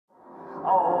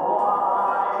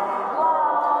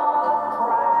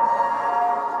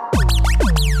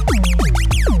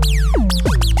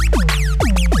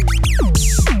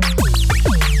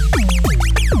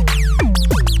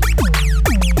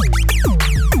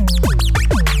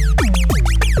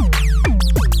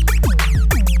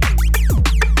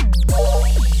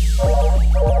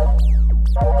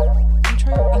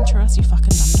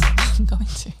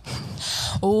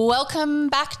Welcome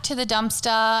back to the dumpster,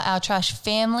 our trash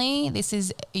family. This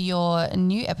is your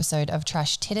new episode of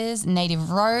Trash Titters,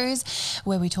 Native Rose,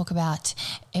 where we talk about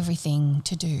everything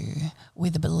to do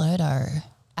with the Blurdo,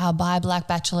 our bi-black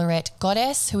bachelorette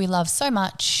goddess who we love so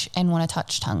much and want to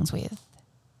touch tongues with.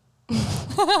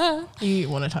 You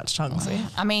want to touch tongues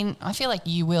with? I mean, I feel like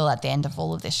you will at the end of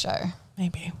all of this show.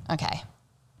 Maybe. Okay.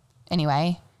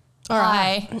 Anyway. All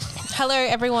right. Hello,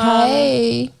 everyone.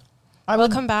 Hey.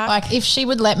 Welcome back. Like, if she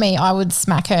would let me, I would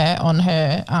smack her on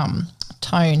her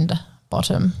toned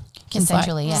bottom.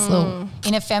 Consensually, yeah.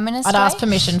 In a feminist I'd way? ask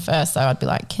permission first, though. I'd be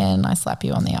like, can I slap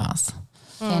you on the ass?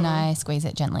 Can I squeeze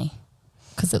it gently?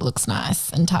 Because it looks nice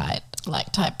and tight,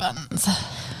 like tight buttons.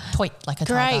 Point like a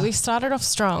Great. tiger. We've started off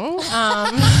strong.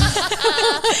 Recap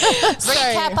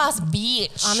us,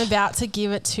 bitch. I'm about to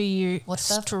give it to you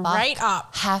straight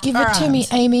up. Give it to me,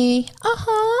 Amy.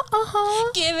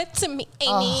 Give it to me,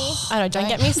 Amy. I know, don't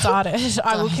get me started.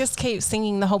 I will just keep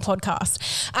singing the whole podcast.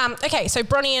 Okay, so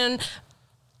Bronnie and...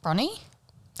 Bronnie?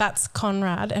 That's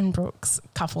Conrad and Brooke's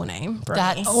couple name, Bronnie.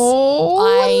 That's...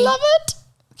 I love it.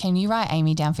 Can you write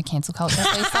Amy down for cancel culture,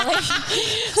 please, Sally?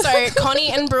 So Connie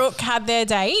and Brooke had their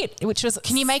date, which was...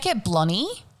 Can you make it Blonnie?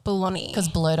 Blonnie. Because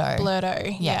Blurdo.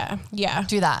 Blurdo, yeah.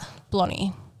 Do that.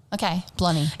 Blonnie. Okay,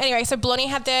 Blonnie. Anyway, so Blonnie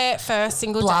had their first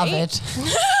single date.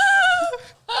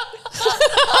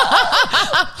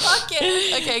 Fuck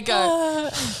it. Okay, go.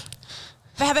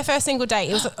 They had their first single date.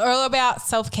 It was all about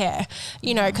self-care,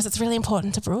 you know, because it's really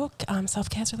important to Brooke.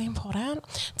 Self-care is really important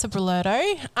to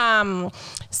Blurdo.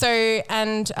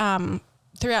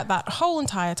 Throughout that whole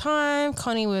entire time,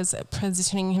 Connie was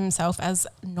positioning himself as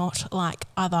not like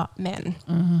other men.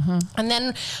 Mm-hmm. And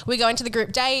then we go into the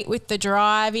group date with the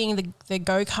driving, the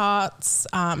go-karts,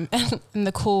 and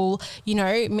the cool, you know,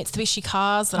 Mitsubishi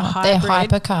cars that are hybrid. They're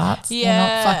hypercarts. Yeah.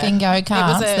 They're not fucking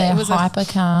go-karts. They're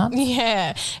hypercarts.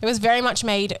 Yeah. It was very much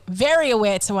made very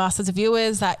aware to us as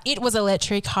viewers that it was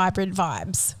electric hybrid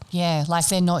vibes. Yeah, like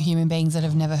they're not human beings that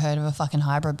have never heard of a fucking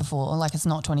hybrid before. Like it's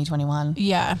not 2021.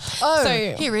 Yeah. Oh,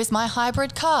 so, here is my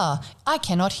hybrid car. I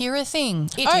cannot hear a thing.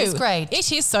 It is great.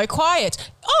 It is so quiet.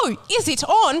 Oh, is it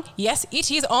on? Yes, it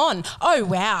is on. Oh,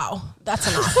 wow. That's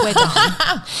enough. We're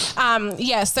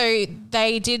done. So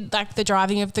they did like the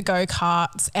driving of the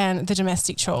go-karts and the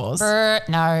domestic chores.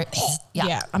 No.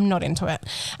 Yeah, I'm not into it.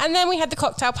 And then we had the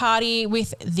cocktail party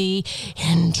with the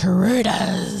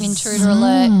intruders. Intruder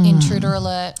alert. Intruder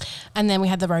alert. And then we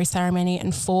had the rose ceremony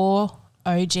and 4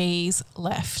 OGs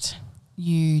left.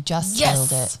 You just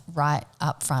spelled it right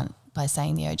up front by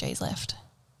saying the OGs left.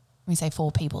 We say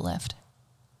 4 people left.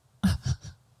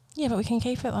 Yeah, but we can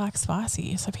keep it like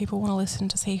spicy so people want to listen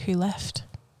to see who left.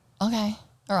 Okay.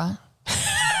 All right.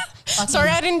 Sorry,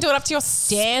 I didn't do it up to your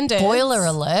standards. Spoiler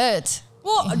alert.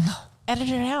 Well, edit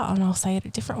it out and I'll say it a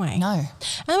different way. No. And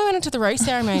then we went into the rose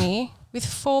ceremony with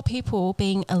 4 people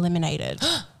being eliminated.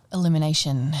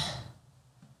 Elimination.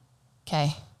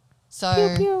 Okay.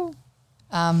 So. Pew, pew.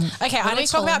 Okay, I need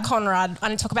to talk about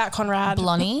Conrad.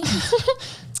 Blonnie.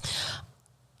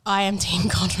 I am Team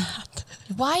Conrad.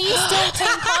 Why are you still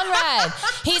Team Conrad?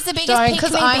 He's the biggest Don't,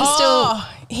 because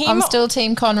I'm still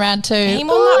Team Conrad too. Him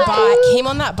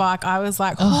on that bike, I was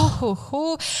like,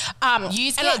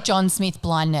 You get John Smith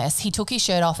blindness. He took his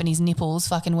shirt off and his nipples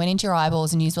fucking went into your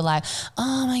eyeballs and you were like,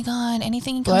 oh my God,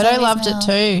 anything comes out of Blurdo his loved mouth.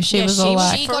 it too. She was all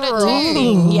like, she got it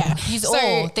too. Yeah.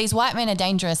 These white men are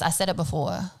dangerous. I said it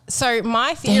before. So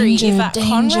my theory is that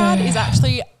Conrad is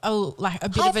actually a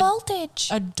bit High of voltage.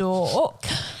 a dork.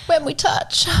 when we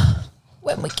touch,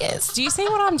 when we kiss. Do you see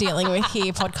what I'm dealing with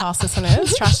here, podcast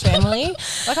listeners, Trash Family?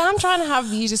 Like I'm trying to have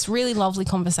you just really lovely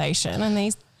conversation and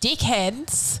these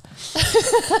dickheads.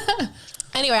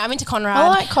 Anyway, I'm into Conrad. I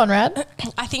like Conrad.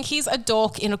 I think he's a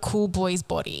dork in a cool boy's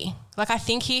body. Like I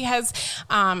think he has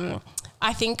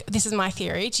I think this is my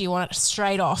theory. Do you want it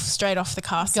straight off the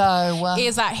cusp? Go.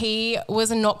 Is that he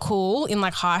was not cool in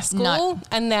like high school. No.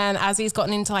 And then as he's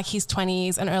gotten into like his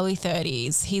 20s and early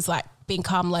 30s, he's like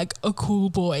become like a cool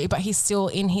boy, but he's still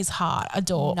in his heart a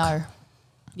dork. No.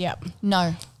 Yep.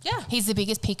 No. Yeah. He's the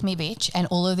biggest pick-me bitch and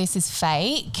all of this is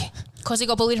fake. Because he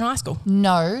got bullied in high school.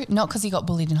 No, not because he got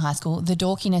bullied in high school. The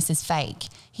dorkiness is fake.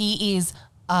 He is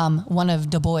one of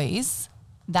the boys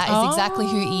That is exactly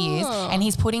who he is. And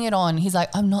he's putting it on. He's like,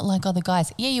 I'm not like other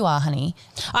guys. Yeah, you are, honey.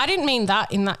 I didn't mean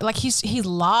that in that. Like he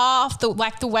laughed,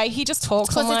 the way he just talks.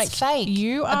 Because I'm it's like, fake.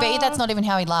 You are. I bet you that's not even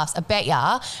how he laughs. I bet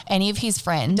ya any of his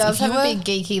friends. Does if have you a were- big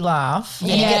geeky laugh.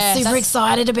 Yeah, And he gets super that's-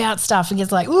 excited about stuff and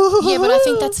gets like, ooh. Yeah, but I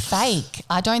think that's fake.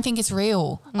 I don't think it's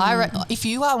real. Mm. If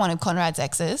you are one of Conrad's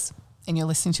exes and you're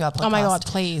listening to our podcast, Oh my God,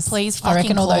 please. please I fucking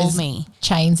reckon all call those me.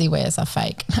 chains he wears are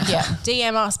fake. Yeah.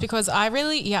 DM us because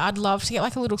I'd love to get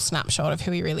like a little snapshot of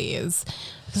who he really is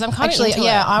because I'm kind of Actually, into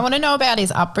yeah, it. I want to know about his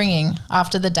upbringing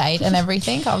after the date and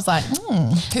everything. I was like,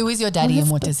 Who is your daddy and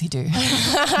what does he do?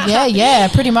 yeah,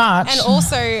 pretty much. And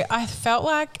also, I felt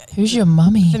like Who's your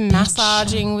mummy? the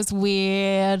massaging was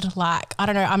weird. Like, I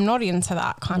don't know. I'm not into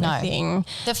that kind of thing.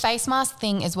 The face mask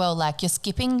thing as well, like you're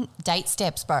skipping date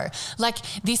steps, bro. Like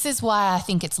this is why I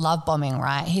think it's love bombing,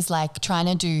 right? He's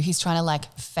trying to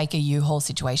like fake a U-Haul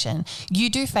situation. You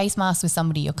do face masks with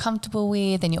somebody you're comfortable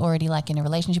with and you're already like in a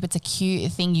relationship. It's a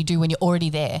cute thing you do when you're already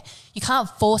there. You can't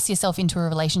force yourself into a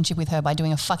relationship with her by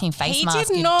doing a fucking face mask, He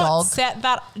did you not dog. set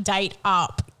that date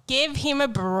up. Give him a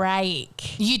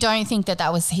break. You don't think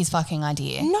that was his fucking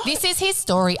idea? No. This is his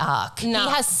story arc. No. He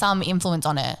has some influence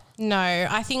on it. No,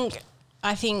 I think.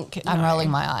 I'm no. rolling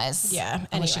my eyes. Yeah,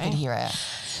 I wish you anyway. could hear it.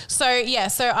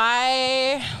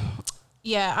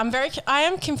 I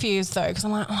am confused though because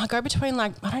I'm like, I go between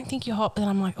like, I don't think you're hot, but then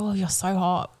I'm like, oh, you're so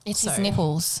hot. It's so, his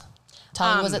nipples.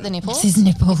 Tully, was it the nipples? It's his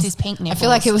nipples. It's his pink nipples. I feel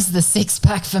like it was the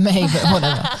 6-pack for me, but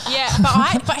whatever. Yeah,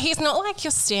 but he's not like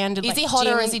your standard. Is like, he hot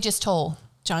or gym is he just tall?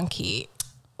 junkie?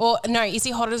 Or no, is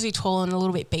he hot or is he tall and a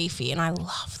little bit beefy? And I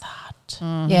love that.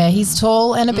 Yeah, he's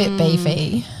tall and a bit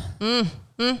beefy.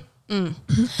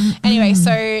 Anyway,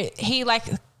 so he like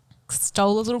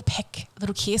stole a little peck, a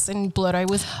little kiss, and Blurto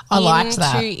was I liked into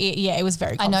that. it. Yeah, it was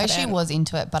very I know confident. she was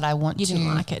into it, but I want You to.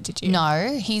 didn't like it, did you?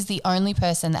 No, he's the only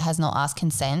person that has not asked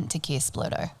consent to kiss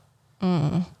Blurto.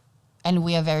 And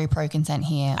we are very pro-consent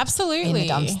here. Absolutely. In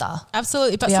the dumpster.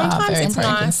 Absolutely. But We are sometimes very it's nice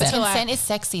pro-consent. to like, Consent is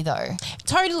sexy though.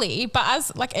 totally. But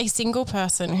as like a single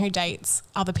person who dates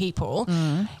other people,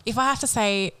 if I have to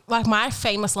say, like my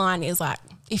famous line is like,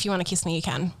 if you want to kiss me, you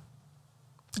can.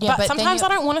 Yeah, but then sometimes I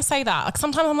you're- don't want to say that. Like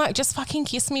sometimes I'm like, just fucking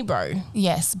kiss me, bro.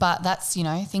 Yes, but that's,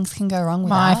 things can go wrong with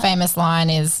My that. famous line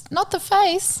is, not the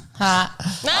face.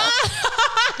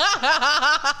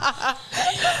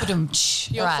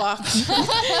 You're Right.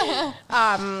 fucked.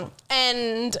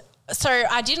 And so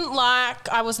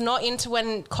I was not into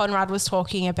when Conrad was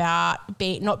talking about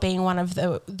not being one of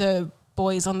the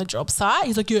boys on the job site.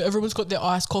 He's like, yeah, everyone's got their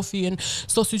iced coffee and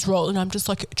sausage roll, and I'm just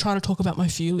like trying to talk about my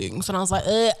feelings. And I was like,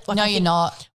 ugh. Like, No, I you're think-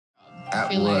 not. At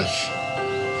work,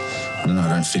 I don't know, I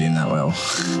don't fit in that well.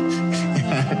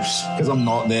 Because I'm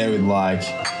not there with like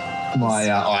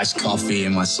my iced coffee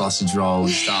and my sausage roll and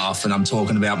stuff, and I'm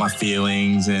talking about my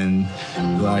feelings and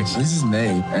like, this is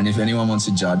me. And if anyone wants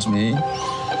to judge me,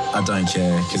 I don't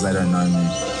care because they don't know me.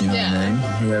 You know what I mean?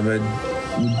 Whoever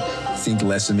would think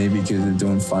less of me because they're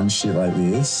doing fun shit like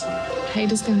this.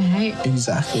 Haters gonna hate.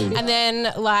 Exactly. And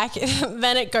then like,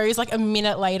 then it goes like a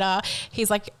minute later, he's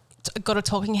like, got a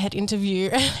talking head interview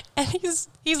and his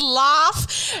laugh.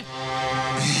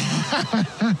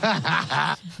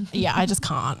 Yeah, I just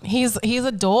can't. He's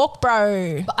a dork,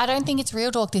 bro. But I don't think it's real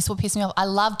dork. This will piss me off. I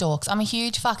love dorks. I'm a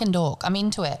huge fucking dork. I'm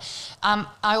into it. I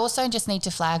also just need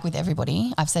to flag with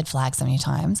everybody. I've said flag so many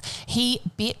times. He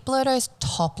bit Blurto's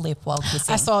top lip while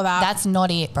kissing. I saw that. That's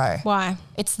not it, bro. Why?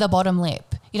 It's the bottom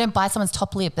lip. You don't bite someone's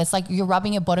top lip. That's like you're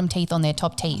rubbing your bottom teeth on their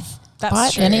top teeth. That's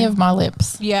Bite true. any of my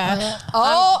lips. Yeah.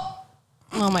 Oh,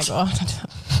 Oh my God.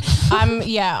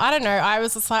 Yeah, I don't know. I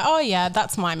was just like, oh yeah,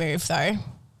 that's my move though.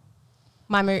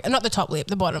 My move, not the top lip,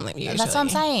 the bottom lip usually. that's what I'm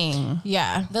saying.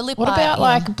 Yeah. The lip What bite, about yeah.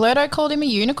 like Blurto called him a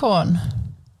unicorn?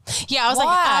 Yeah, I was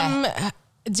Why? like,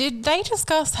 did they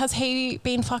discuss, has he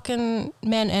been fucking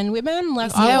men and women?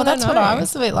 Like, Yeah, well, that's what I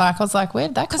was a bit like. I was like, where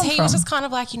did that come Because from? he was just kind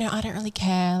of like, I don't really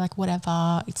care, like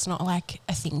whatever. It's not like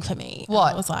a thing for me. And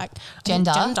What? I was like,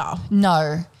 Gender? Gender.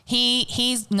 No.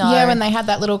 He's no. Yeah, when they had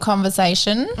that little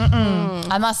conversation.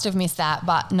 I must have missed that,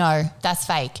 but no, that's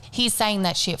fake. He's saying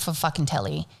that shit for fucking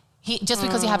telly. Just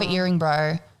because you have an earring,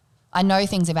 bro, I know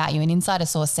things about you. An insider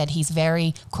source said he's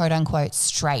very quote unquote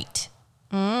straight.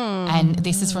 And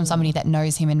this is from somebody that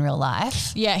knows him in real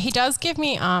life. Yeah, he does give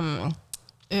me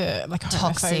like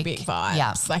Toxic, homophobic vibes.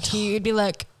 yeah. Like he would be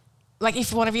like, like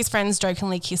if one of his friends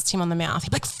jokingly kissed him on the mouth,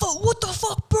 he'd be like, what the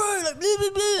fuck, bro? Like, blah, blah,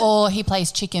 blah. Or he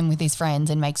plays chicken with his friends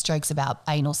and makes jokes about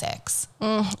anal sex.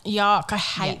 Yuck, I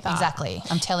hate that. Exactly.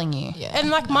 I'm telling you. Yeah. And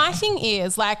like my thing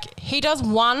is like he does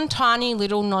one tiny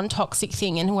little non-toxic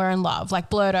thing and we're in love. Like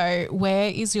Blurto, where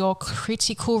is your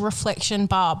critical reflection,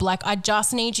 Barb? Like I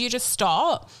just need you to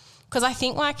stop. Because I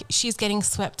think like she's getting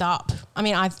swept up. I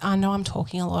mean, I know I'm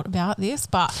talking a lot about this,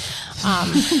 but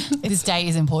This day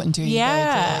is important to you. very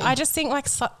yeah, clearly. I just think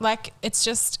like it's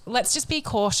just, let's just be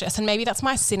cautious. And maybe that's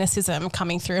my cynicism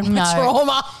coming through and my No.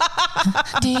 trauma.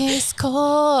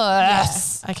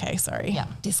 Discourse. Okay, sorry. Yeah.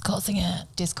 Discoursing it. I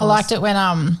Discourse. liked it when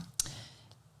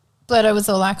Blurto was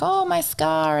all like, oh, my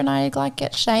scar, and I like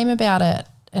get shame about it.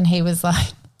 And he was like,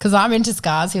 because I'm into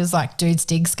scars, he was like, dudes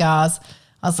dig scars.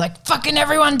 I was like, fucking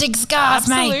everyone digs scars,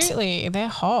 mate. Absolutely. They're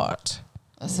hot.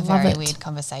 It's a Love very it. weird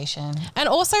conversation. And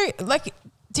also, like,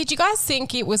 did you guys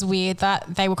think it was weird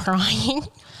that they were crying?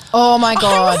 Oh my God.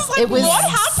 I was like, it was what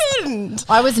happened?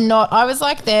 I was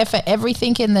like there for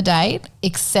everything in the date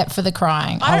except for the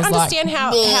crying. I don't was like, understand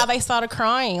how they started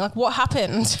crying. Like, what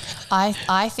happened?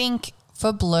 I think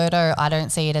for Blurto, I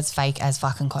don't see it as fake as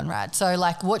fucking Conrad. So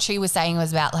like what she was saying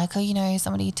was about like, oh, you know,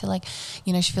 somebody to like,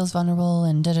 you know, she feels vulnerable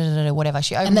and whatever.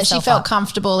 She opened and that she herself felt up.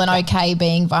 comfortable and okay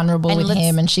being vulnerable And with let's-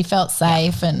 him, and she felt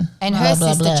safe and And blah, her blah,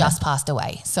 sister blah. just passed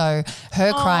away. So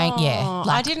her crying,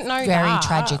 I didn't know very that.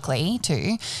 tragically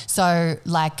too. So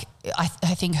like I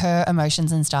think her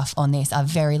emotions and stuff on this are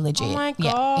very legit. Oh my gosh.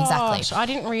 Yeah, exactly. I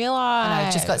didn't realise. I know,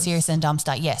 it just got serious and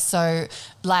dumpster. Yes. So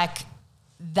like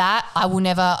that, I will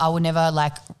never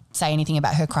like say anything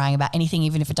about her crying about anything,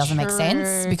 even if it doesn't make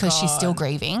sense, because she's still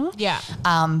grieving. Yeah.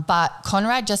 But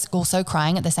Conrad just also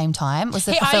crying at the same time. Was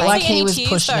the Hey, I felt didn't like see he any was tears,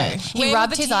 pushing though. it. he Where were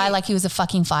rubbed the his tears? eye like he was a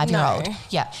fucking 5-year-old. No.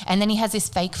 Yeah. And then he has this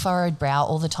fake furrowed brow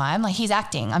all the time. Like he's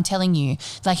acting, I'm telling you.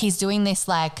 Like he's doing this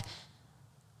like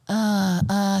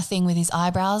thing with his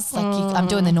eyebrows. Like I'm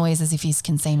doing the noise as if he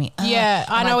can see me. Yeah,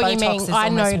 I And know my what you Botox mean. is I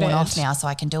almost worn noted. off now, so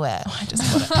I can do it. I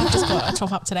just got a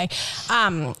top up today.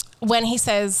 When he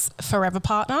says forever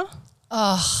partner,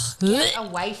 Get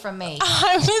away from me.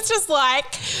 I was just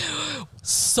like,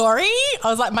 sorry. I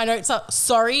was like, my notes are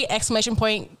sorry, exclamation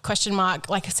point, question mark,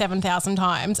 like 7,000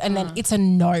 times. And then it's a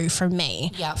no from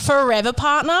me. Yep. Forever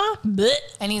partner. Blech.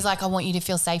 And he's like, I want you to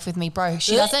feel safe with me, bro.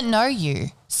 She doesn't know you.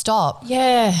 Stop.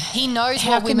 Yeah. He knows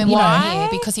How what can- women you know- want to hear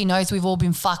because he knows we've all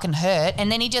been fucking hurt,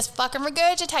 and then he just fucking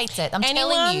regurgitates it. I'm telling you.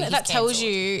 Anyone he's that tells cancelled.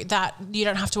 you that you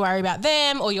don't have to worry about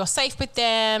them or you're safe with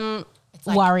them,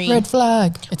 worry. Red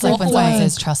flag. It's like when Red someone flag.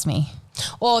 says, trust me.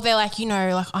 Or they're like, you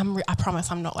know, like I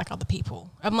promise I'm not like other people.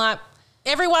 I'm like,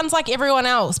 everyone's like everyone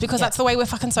else because that's the way we're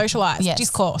fucking socialized. Yes.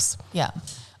 Discourse. Yeah.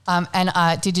 And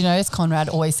did you notice Conrad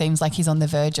always seems like he's on the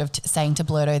verge of saying to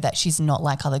Blurto that she's not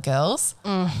like other girls?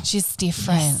 She's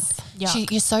different.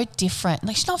 Yuck. You're so different.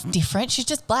 Like she's not different. She's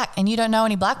just black, and you don't know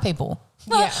any black people.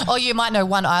 Yeah. Or you might know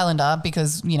one Islander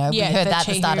because, you know, we heard that at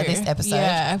the start of this Chihu. episode.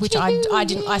 Yeah, which I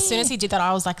didn't. As soon as he did that,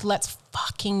 I was like, let's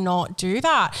fucking not do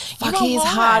that. Fuck, You are he's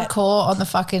right. hardcore on the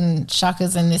fucking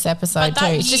shuckers in this episode But that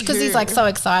too. It's just because he's you- like so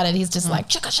excited. He's just like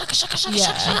shaka shaka shaka shaka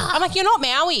Yeah. shaka. I'm like, you're not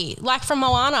Maui, like from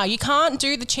Moana. You can't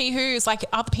do the Chihus like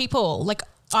other people. Like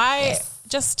I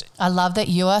just I love that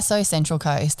you are so Central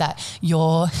Coast that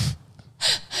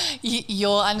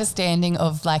your understanding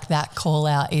of like that call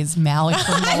out is Maui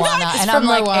from Moana. And I'm from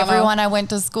like, Moana. everyone I went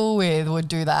to school with would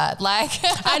do that. Like,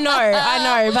 I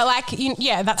know, but like,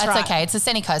 yeah, that's that's right. okay. It's the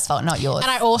Senny Coast fault, not yours.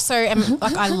 And I also am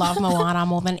like, I love Moana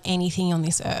more than anything on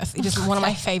this earth. It is one of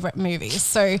my favorite movies.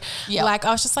 So, Yeah. like,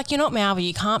 I was just like, you're not Maui.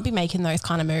 You can't be making those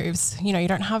kind of moves. You know, you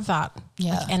don't have that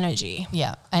Yeah. like, energy.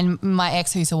 Yeah. And my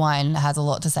ex who's Hawaiian has a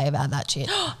lot to say about that shit.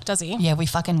 Does he? Yeah, we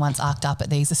fucking once arced up at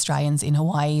these Australians in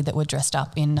Hawaii that were dressed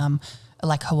up in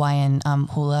like Hawaiian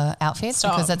hula outfits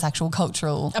Stop. because that's actual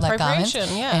cultural like garments.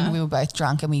 Appropriation, yeah. And we were both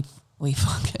drunk and we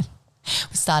fucking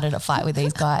we started a fight with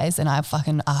these guys and I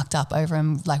fucking arced up over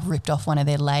them, like ripped off one of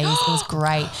their leis. It was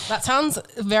great. That sounds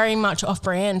very much off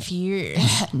brand for you.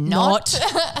 Not.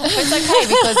 It's okay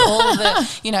because all the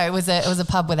it was a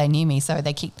pub where they knew me, so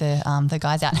they kicked the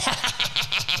guys out.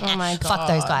 Oh my God. Fuck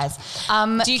those guys.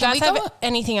 Do you can guys we have go-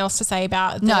 anything else to say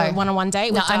about the No. one-on-one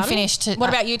date? No, We're I'm done? finished. What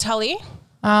about you, Tully?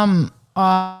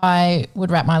 I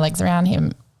would wrap my legs around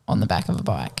him on the back of a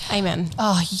bike. Amen.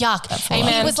 Oh, yuck. all And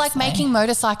I he have was to like say. making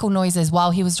motorcycle noises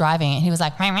while he was driving it. He was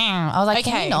like, meow, meow. I was like,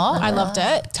 can Okay, you not? I loved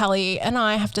it. Tully and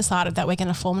I have decided that we're going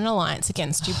to form an alliance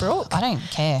against you, Brooke. I don't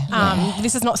care.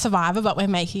 This is not Survivor, but we're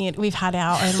making it. We've had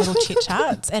our own little chit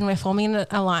chats, and we're forming an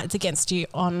alliance against you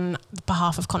on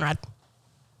behalf of Conrad.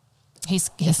 He's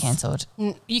cancelled.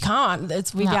 You can't.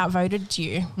 We've No. outvoted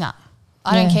you. Nah,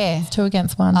 I don't Yeah, care. it's 2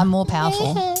 against 1. I'm more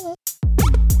powerful.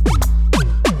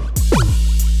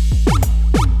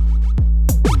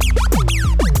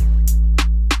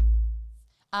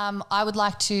 I would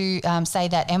like to say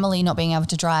that Emily not being able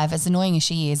to drive, as annoying as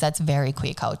she is, that's very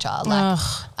queer culture. Like,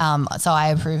 so I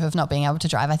approve of not being able to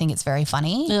drive. I think it's very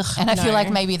funny. And I feel like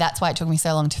maybe that's why it took me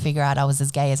so long to figure out I was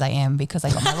as gay as I am, because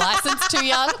I got my license too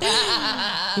young.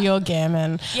 You're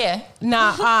gammon. Yeah.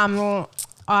 Nah,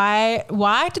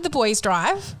 why did the boys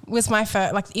drive was my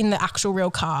first, like in the actual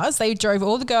real cars. They drove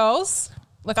all the girls.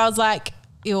 Like I was like,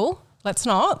 ew, let's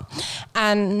not.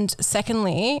 And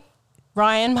secondly,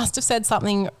 Ryan must have said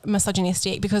something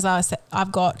misogynistic, because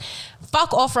I've got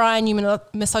fuck off Ryan, you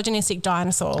misogynistic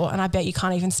dinosaur, and I bet you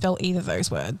can't even spell either of those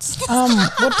words.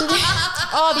 What did he?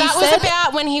 Oh, that was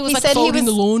about when he was like folding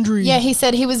the laundry. Yeah, he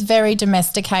said he was very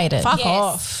domesticated. Fuck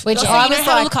off. Which So I you know was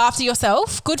how to like, look after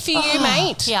yourself. Good for you,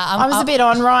 mate. Yeah. I was a bit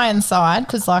on Ryan's side,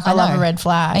 because like I love know. a red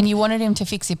flag. And you wanted him to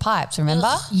fix your pipes,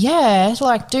 remember? yeah,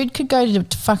 like dude could go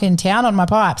to fucking town on my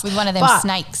pipes. With one of them But-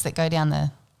 snakes that go down the...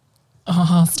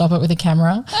 Oh, stop it with a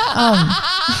camera.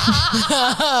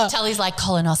 Tully's like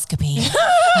colonoscopy.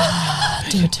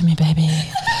 Do it to me, baby.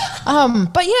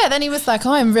 But yeah, then he was like,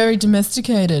 oh, I'm very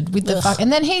domesticated with the fuck.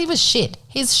 And then he was shit.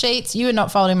 His sheets, you were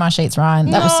not folding my sheets,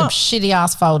 Ryan. That was some shitty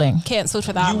ass folding. Cancelled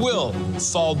for that. You will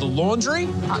fold the laundry.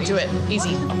 I'll do it.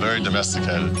 Easy. I'm very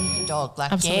domesticated. Dog.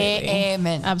 Like, Absolutely. yeah,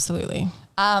 man. Absolutely.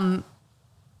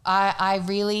 I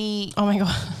really... Oh my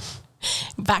God.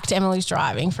 Back to Emily's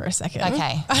driving for a second.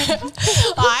 Okay.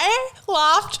 I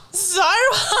laughed so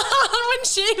hard when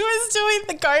she was doing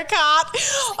the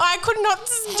go-kart. I could not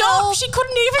stop. She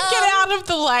couldn't even get out of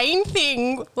the lane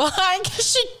thing. Like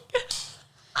she...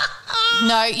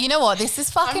 No, you know what? This is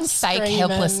fucking fake screaming.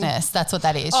 helplessness. That's what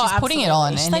that is. Oh, She's putting it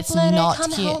on, absolutely. She's and like, it's "Blurdo, not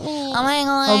come cute. help me." Oh my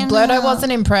God. Well, Blurdo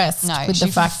wasn't impressed No, with the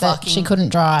she fact that she fucking- couldn't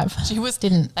drive. She was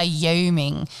Didn't. a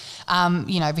yoming,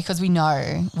 because we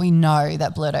know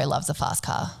that Blurdo loves a fast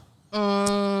car.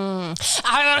 I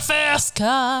got a fast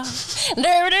car. And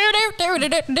I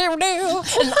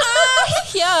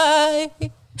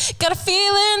got a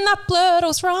feeling that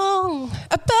Blurdo's wrong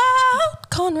about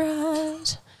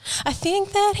Conrad. I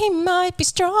think that he might be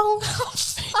strong.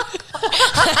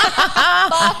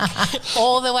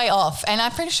 All the way off. And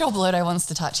I'm pretty sure Blurdo wants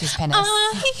to touch his penis.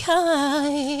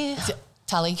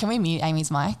 Tully, can we mute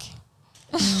Amy's mic?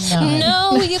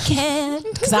 No, you can't,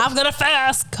 because I've got a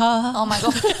fast car. Oh my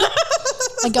God.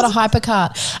 I got a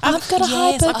hypercar. I've got a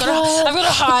Yes, I've hypercar. got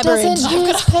a hybrid. Doesn't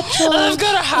use petrol. I've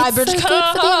got a hybrid it's so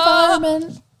car. good for the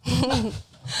environment.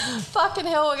 Fucking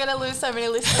hell, we're going to lose so many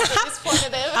listeners at this point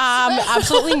of it.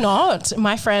 Absolutely not.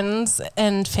 My friends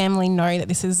and family know that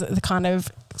this is the kind of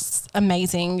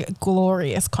amazing,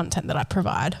 glorious content that I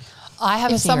provide. I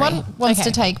have If a theory. someone wants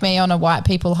to take me on a white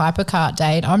people hypercar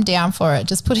date, I'm down for it.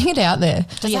 Just putting it out there.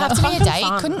 Does Yeah, it have that's to be a fucking date?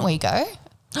 fun. Couldn't we go?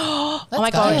 Oh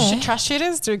my go. God, Yeah. should trash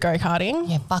shooters do go-karting?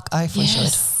 Yeah, fuck oath we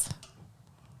should.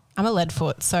 I'm a lead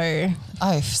foot, so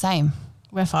Oath, same.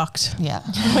 we're fucked. Yeah.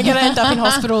 We're going to end up in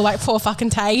hospital like poor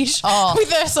fucking Tage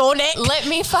with her sore neck. Let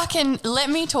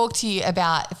me talk to you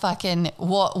about fucking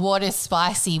what is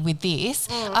spicy with this.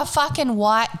 A fucking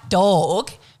white dog.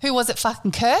 Who was it?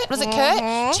 Fucking Kurt? Was it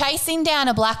Kurt? Chasing down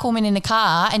a black woman in a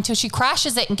car until she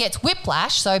crashes it and gets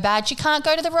whiplash so bad she can't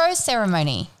go to the rose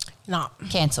ceremony. No.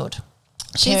 Cancelled.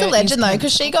 She's Kurt a legend is though,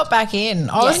 because she got back in.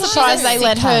 I was Yeah, surprised she's a they sick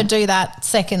let her cunt. do that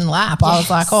second lap. I was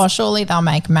like, oh, surely they'll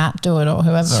make Matt do it or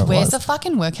whoever it Where's was. the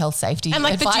fucking work health safety And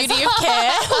like advisor? the duty of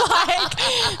care, like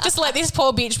just let this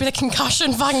poor bitch with a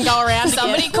concussion fucking go around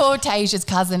Somebody again. call Tasia's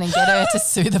cousin and get her to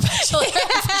sue the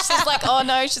Bachelorette. She's like, oh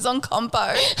no, she's on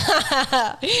compo. Get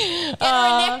her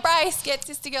a neck brace. Get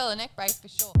Sister Girl a neck brace for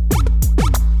sure.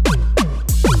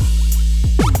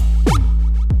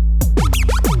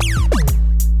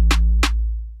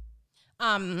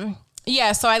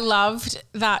 Yeah, so I loved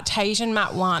that Tage and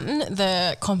Matt won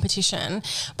the competition,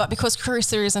 but because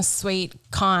Carissa is a sweet,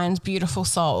 kind, beautiful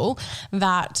soul,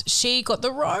 that she got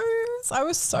the rose. I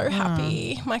was so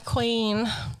happy. My queen.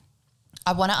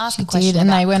 I want to ask a She question. did, and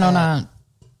they about went Kurt. on a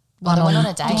Well, they went on a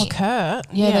Oh, date. Kurt.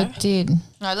 yeah, they did.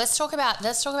 No, let's talk about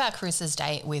Carissa's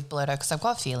date with Blurdo because I've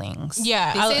got feelings.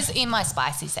 Yeah, this is in my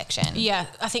spicy section. Yeah,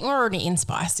 I think we're already in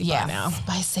spicy Yeah. by now.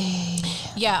 Spicy.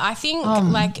 Yeah, I think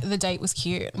like the date was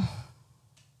cute.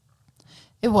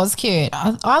 It was cute.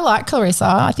 I like Clarissa.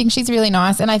 I think she's really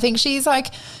nice, and I think she's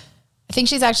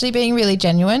actually being really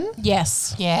genuine.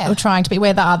 Yes. Yeah. Or trying to be,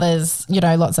 where the others,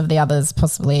 lots of the others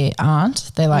possibly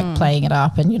aren't. They're like playing it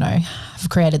up and, have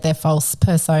created their false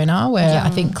persona, where I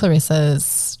think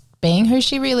Clarissa's being who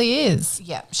she really is.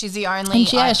 Yeah, she's the only.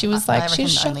 And she was like, I reckon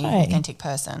she's the only shy. authentic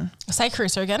person. Say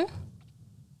Carissa again.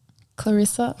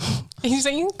 Clarissa. Are you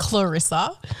saying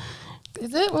Clarissa?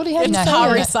 Is it? What do you have? It's to say?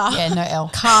 Clarissa. Yeah, no L.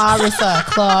 Clarissa.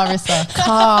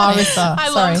 I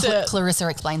loved Sorry. it. Clarissa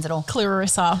explains it all.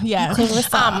 Clarissa, yeah.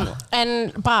 Clarissa.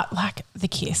 But like the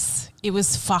kiss, it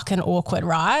was fucking awkward,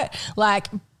 right? Like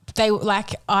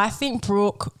I think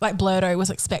Brooke, like Blurto was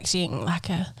expecting like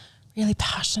a really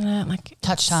passionate, like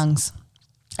Touch tongues.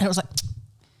 and it was like,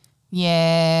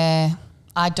 Yeah.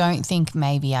 I don't think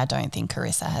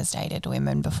Carissa has dated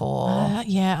women before.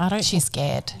 yeah, I don't. She's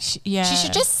scared. yeah, She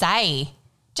should just say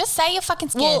you're fucking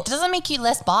scared. Well- It doesn't make you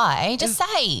less bi. Just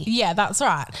say. Yeah, that's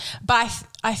right. But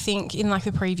I think in like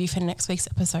the preview for next week's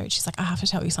episode, she's like, I have to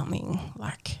tell you something.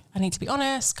 Like, I need to be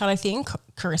honest, kind of thing.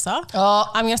 Carissa. Oh.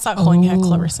 I'm gonna start calling her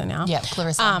Clarissa now. Yeah,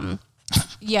 Clarissa.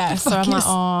 Yeah. So I'm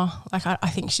like, I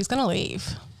think she's gonna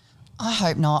leave. I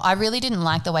hope not. I really didn't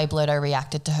like the way Blurto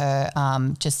reacted to her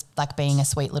just like being a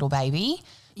sweet little baby.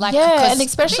 Like, Yeah, 'cause- and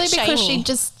especially a bit because shamey.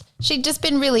 she'd just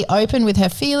been really open with her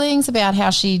feelings about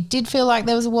how she did feel like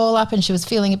there was a wall up and she was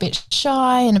feeling a bit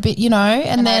shy and a bit, and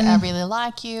then I really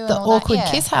like you. the and all awkward that.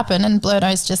 Yeah. kiss happened and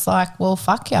Blurto's just like, well,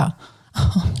 fuck ya.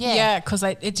 Yeah, because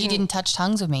it You didn't touch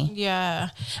tongues with me. Yeah,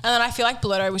 and then I feel like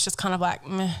Blurto was just kind of like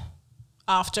meh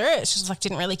after it. She just like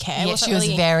didn't really care. Yeah, Wasn't she was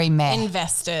really very meh.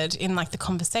 invested in like the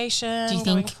conversation. Do you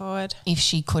going think forward? if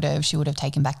she would have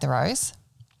taken back the rose?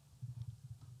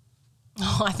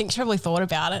 Oh, I think she probably thought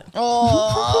about it.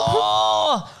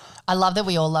 Oh, I love that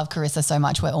we all love Carissa so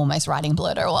much. We're almost writing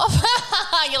Blurto off.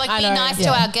 You're like, I be know. nice to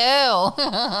Yeah. our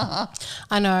girl.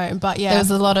 I know, but yeah, There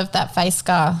was a lot of that face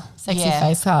scar, sexy Yeah.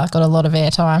 face scar, got a lot of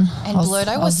airtime. And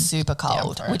Blurto was super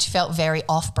cold, which felt very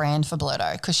off-brand for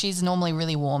Blurto because she's normally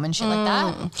really warm and shit like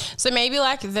that. so maybe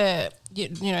like the the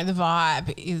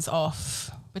vibe is off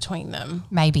between them.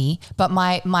 Maybe, but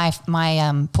my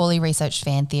poorly researched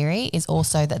fan theory is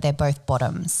also that they're both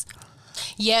bottoms.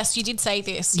 Yes, you did say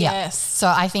this. Yeah. Yes. So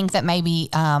I think that maybe,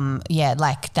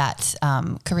 like that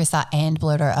Carissa and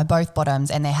Blurto are both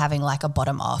bottoms and they're having like a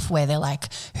bottom off where they're like,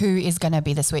 who is going to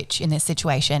be the switch in this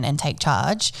situation and take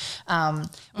charge,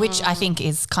 which I think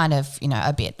is kind of,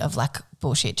 a bit of like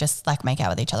bullshit, just like make out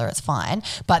with each other, it's fine.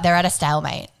 But they're at a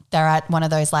stalemate. They're at one of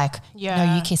those like, no,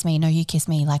 Yeah. you kiss me, no, you kiss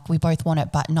me. Like we both want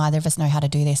it, but neither of us know how to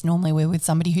do this. Normally we're with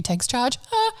somebody who takes charge.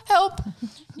 Help.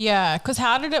 Yeah, because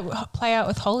how did it play out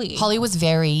with Holly? Holly was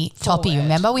very toppy. Forward.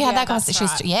 Remember we had Yeah, that conversation.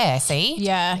 that's She was, yeah, see?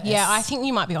 Yeah, I think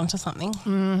you might be onto something.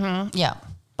 Yeah.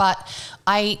 But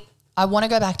I want to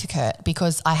go back to Kurt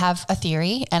because I have a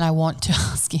theory and I want to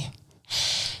ask you.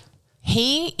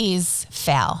 He is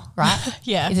foul, right?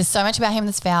 Yeah. There's so much about him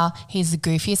that's foul. He's the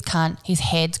goofiest cunt. His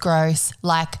head's gross.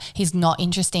 Like, he's not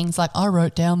interesting. It's like, I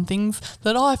wrote down things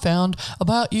that I found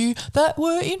about you that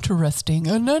were interesting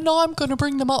and then I'm going to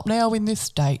bring them up now in this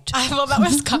date. I thought that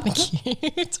was kind of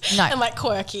cute. No. And like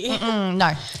quirky.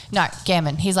 No,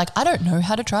 Gammon. He's like, I don't know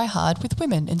how to try hard with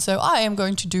women. And so I am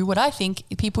going to do what I think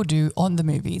people do on the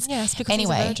movies. Yes, because he's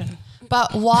a virgin.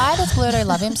 But why does Blurto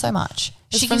love him so much?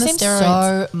 It's She from gives the him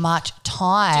steroids. so much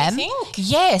time. Do you think?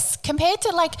 Yes. Compared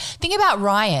to think about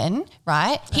Ryan,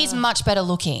 right? He's much better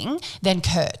looking than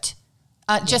Kurt.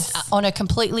 Just on a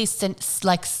completely aesthetic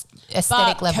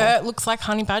But level. Kurt looks like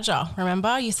Honey Badger.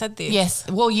 Remember? You said this. Yes.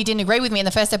 Well, you didn't agree with me in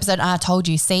the first episode. I told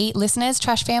you. See, listeners,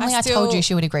 Trash Family, I told you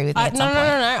she would agree with me at some point.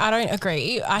 No, I don't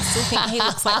agree. I still think he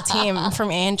looks like Tim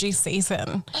from Angie's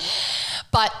season.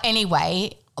 But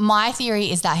anyway, my theory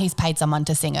is that he's paid someone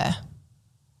to sing her.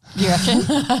 You reckon?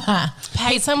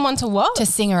 Paid someone to what? To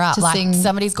sing her up. To Like sing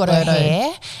somebody's got her Blurto.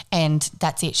 hair and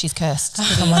that's it. She's cursed.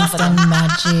 Someone's done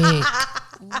magic.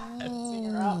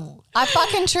 I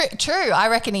fucking true. I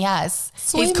reckon he has.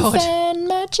 He's called fan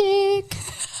magic.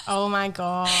 Oh my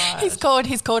God. He's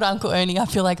called Uncle Ernie. I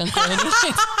feel like Uncle Ernie.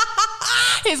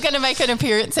 He's going to make an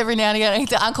appearance every now and again.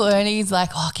 Uncle Ernie's like,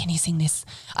 oh, can you sing this?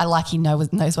 I like he knows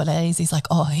what it is. He's like,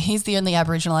 oh, he's the only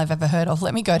Aboriginal I've ever heard of.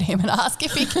 Let me go to him and ask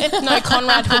if he can. No,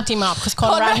 Conrad hooked him up because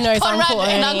Conrad knows Uncle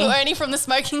Ernie. and Uncle Ernie from the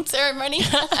smoking ceremony.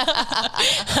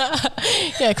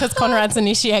 Yeah, because Conrad's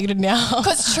initiated now.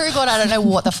 Because true God, I don't know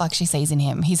what the fuck she sees in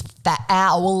him. He's that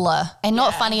owl and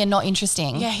not funny and not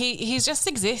interesting. Yeah, he just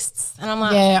exists. And I'm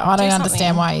like, Yeah, I do don't something.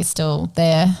 understand why he's still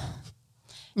there.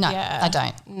 No, Yeah. I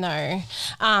don't.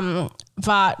 No.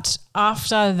 But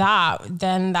after that,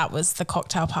 then that was the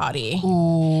cocktail party.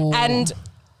 Ooh. And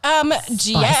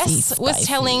Jess was spicy.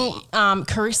 telling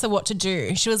Carissa what to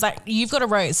do. She was like, you've got a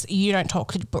rose. You don't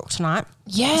talk to Brooke tonight.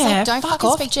 Yeah, He's like, don't fuck fucking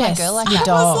off, speak to my Jess, girl like you that.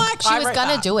 dog. like, She I was wrote going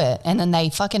to that. do it and then they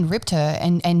fucking ripped her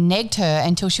and negged her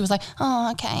until she was like,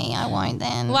 oh, okay, I won't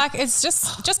then. Like, it's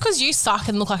just because you suck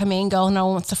and look like a mean girl and no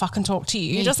one wants to fucking talk to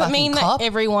you, You doesn't fucking mean cop. that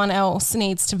everyone else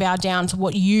needs to bow down to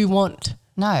what you want.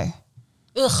 No.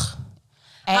 Ugh.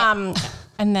 And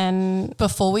And then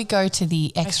Before we go to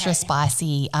the extra Okay.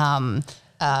 spicy,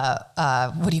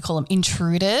 what do you call them?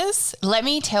 Intruders. Let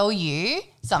me tell you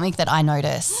something that I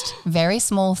noticed. Very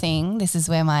small thing. This is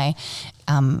where my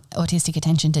autistic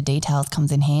attention to details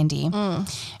comes in handy.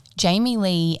 Jamie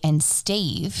Lee and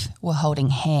Steve were holding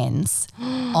hands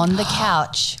on the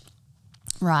couch,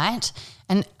 right?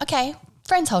 And okay,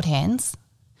 friends hold hands,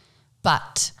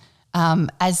 but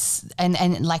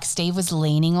like Steve was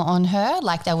leaning on her,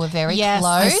 like they were very Yes,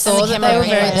 close. I and Saw the that they were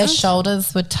camera their panned.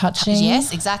 shoulders were touching.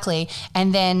 Yes, exactly.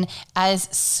 And then as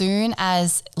soon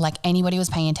as like anybody was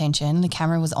paying attention, the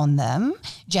camera was on them,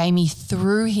 Jamie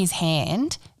threw his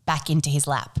hand back into his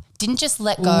lap. Didn't just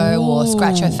let go or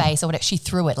scratch her face or whatever. She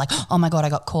threw it like, oh my God, I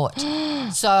got caught.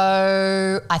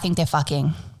 So I think they're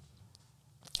fucking.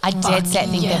 I dead set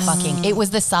think they're fucking. It was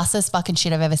the sussest fucking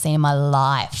shit I've ever seen in my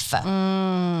life.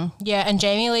 yeah, and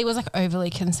Jamie Lee was like overly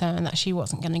concerned that she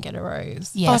wasn't going to get a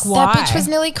rose. Yes. Fuck, Like, that bitch was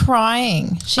nearly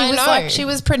crying. She I was know. like, she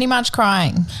was pretty much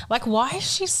crying. Like, why is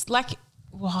she like?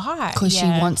 Why? Because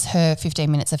Yeah. she wants her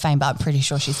 15 minutes of fame, but I'm pretty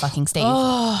sure she's fucking Steve.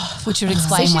 Which would So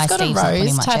explain she's why got Steve's a not putting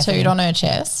rose much tattooed effort in. on her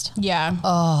chest. Yeah,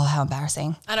 Oh, how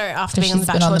embarrassing. I know. After Because being on she's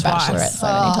the been on Bachelor The Bachelorette twice. so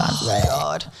many times. Oh,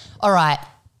 God. All right.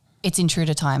 It's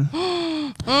intruder time.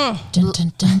 Dun, dun,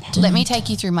 dun, dun. Let me take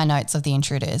you through my notes of the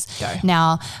intruders. Go.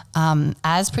 Now,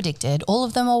 as predicted, all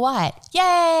of them are white.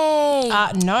 Yay!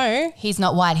 No. He's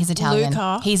not white. He's Italian.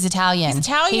 Luca. He's Italian. He's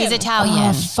Italian. He's Italian.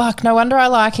 Oh, fuck. No wonder I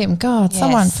like him. God,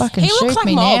 someone Yes. fucking He looks shoot like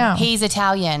me Mob. now. He's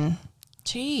Italian.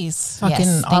 Jeez. Fucking,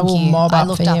 Yes, I thank will you. mob I up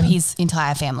looked for up him. his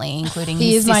entire family, including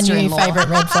He his is my new sister-in-law. favourite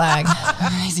red flag.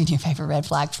 He's your new favourite red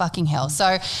flag. Fucking hell.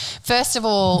 So, first of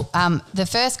all, the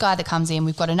first guy that comes in,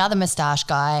 we've got another moustache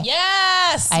guy.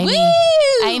 Yes. Amy,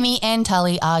 Woo! Amy and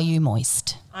Tully, are you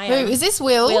moist? I Who am. is this?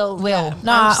 Will? Will.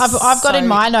 Nah, I've got in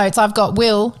my notes. I've got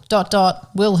Will ...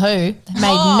 Will who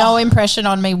made no impression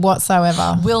on me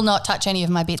whatsoever. Will not touch any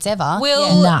of my bits ever.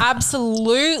 Will Nah.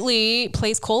 absolutely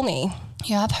please call me.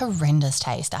 You have horrendous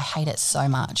taste. I hate it so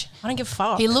much. I don't give a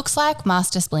fuck. He looks like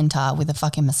Master Splinter with a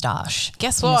fucking moustache.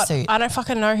 Guess in a what? suit. I don't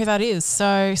fucking know who that is.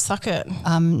 So suck it.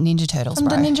 Ninja Turtles, From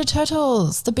bro. the Ninja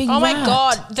Turtles, the big Oh my rat.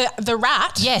 god, the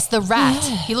rat. Yes, the rat.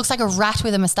 He looks like a rat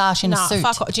with a moustache in a Nah, suit.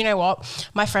 fuck off. Do you know what?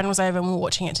 My friend was over and we were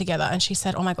watching it together and she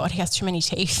said, oh my God, he has too many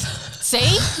teeth. See?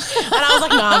 And I was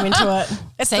like, nah, I'm into it.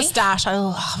 It's the See? stash. I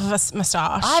love a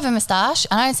moustache. I have a moustache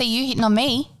and I don't see you hitting on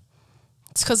me.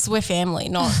 It's because we're family,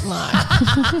 not like,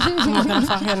 I'm not gonna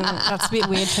fucking, that's a bit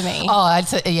weird for me. Oh,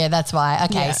 yeah, that's why.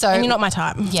 Okay, Yeah. so and you're not my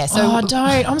type. yeah, so Oh,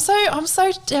 don't. I'm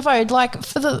so devoed. Like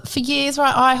for years,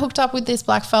 right? I hooked up with this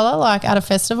black fella like at a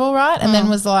festival, right? And then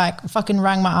was like fucking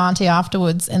rang my auntie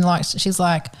afterwards, and like she's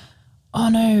like, "Oh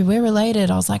no, we're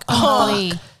related." I was like,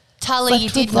 "Oh, Tully, you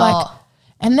slept did with, like- not.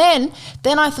 And then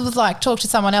I was like, talk to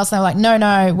someone else, and they're like,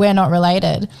 "No, we're not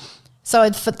related." So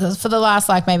for the last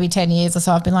like maybe 10 years or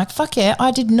so, I've been like, fuck yeah, I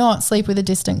did not sleep with a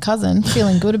distant cousin,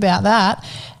 feeling good about that.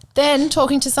 Then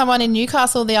talking to someone in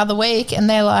Newcastle the other week and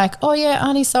they're like, oh yeah,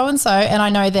 auntie so-and-so. And I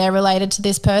know they're related to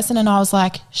this person. And I was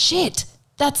like, shit,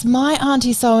 that's my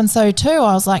auntie so-and-so too.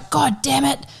 I was like, God damn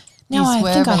it. Now You I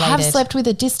were think I have related. slept with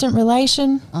a distant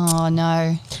relation. Oh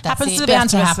no. That's Happens it. to the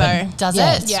Bound best of to us happen. though. Does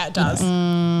Yes. it? Yeah, it does.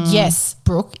 Yes,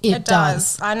 Brooke, it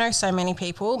does. I know so many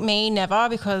people. Me, never,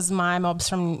 because my mob's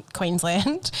from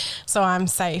Queensland, so I'm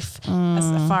safe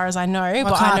as far as I know. I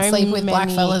but can't I know sleep with black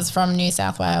many- fellas from New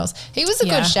South Wales. He was a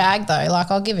Yeah. good shag though. Like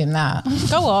I'll give him that.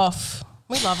 Go off.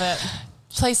 We love it.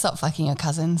 Please stop fucking your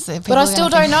cousins. But I still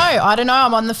don't know. I don't know.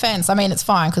 I'm on the fence. I mean, it's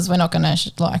fine because we're not going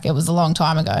to like it was a long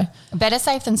time ago. Better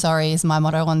safe than sorry is my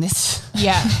motto on this.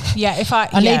 Yeah, yeah. If I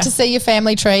need to see your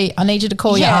family tree. I need you to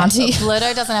call your auntie.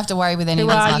 Bluto doesn't have to worry with any of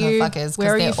Who these are you? motherfuckers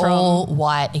Where are because you they're from? all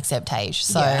white except Tage.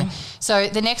 So, Yeah. so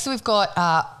the next we've got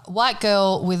white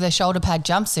girl with a shoulder pad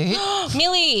jumpsuit,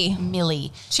 Millie.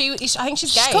 Millie. I think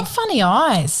she's She's gay. got funny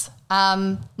eyes.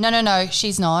 No,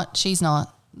 she's not. She's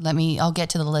not. I'll get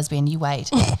to the lesbian. You wait.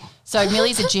 So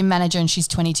Millie's a gym manager and she's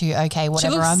 22. Okay,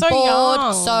 whatever. looks I'm so bored.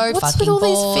 young. So What's fucking with all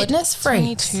bored. these fitness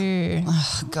freaks? 22.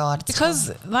 Oh, God. it's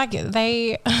Because like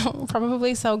they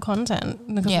probably sell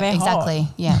content because yeah, they're exactly.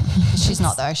 hot. Yeah. She's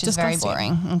not though. She's very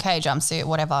Disgusting. boring. Okay, jumpsuit,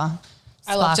 whatever.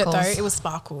 I loved it though. Sparkles. It was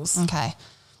sparkles. Okay.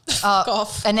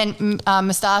 Off. And then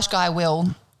moustache guy Will,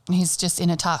 he's just in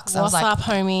a tux. I was What's like, up,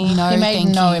 homie? no, He made thank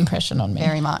no you impression on me.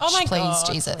 very much. Oh my please,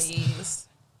 God, Jesus. please.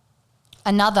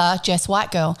 Another Jess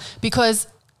White girl because.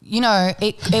 You know,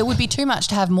 it would be too much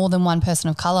to have more than one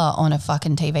person of colour on a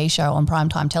fucking TV show on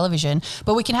primetime television,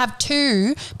 but we can have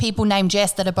two people named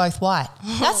Jess that are both white.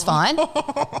 That's fine. You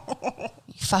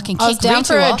Fucking I was kick down Ritu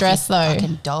for her off, dress, you though.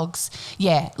 Fucking dogs.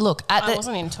 Yeah, look, I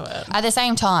wasn't into it. at the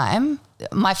same time,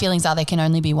 my feelings are there can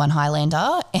only be one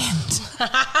Highlander,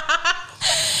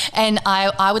 and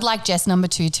I would like Jess number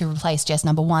 2 to replace Jess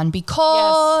number 1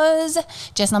 because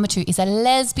Jess number 2 is a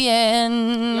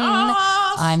lesbian. Yes.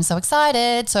 I'm so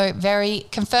excited. So very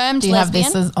confirmed Do you lesbian.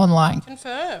 have this as online? You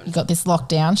Confirmed. got this locked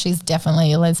down. She's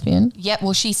definitely a lesbian. Yep.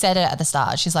 Well, she said it at the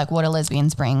start. She's like, "What do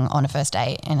lesbians bring on a first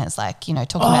date?" And it's like, you know,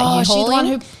 talking about you she's the hauling. one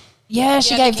who. Yeah,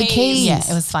 she Yeah, gave the the keys. keys.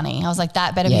 Yeah, it was funny. I was like,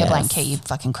 that better be a blank Yes. key, you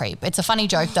fucking creep. It's a funny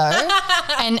joke though.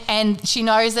 and she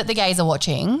knows that the gays are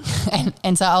watching.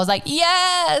 And so I was like,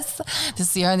 yes, this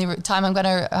is the only time I'm going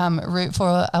to root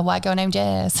for a white girl named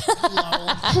Jess.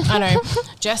 I know.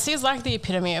 Jessie is like the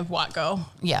epitome of white girl.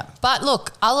 Yeah. But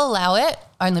look, I'll allow it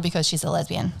only because she's a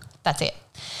lesbian. That's it.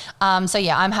 So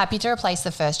yeah, I'm happy to replace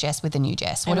the first Jess with the new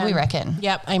Jess. What do we Amen. reckon?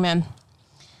 Yep. Amen.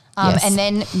 Yes. And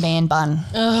then man bun,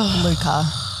 Luca.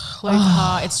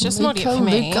 Luca, it's just not it for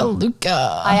me.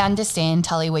 Luca. I understand,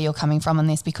 Tully, where you're coming from on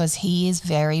this because he is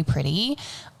very pretty.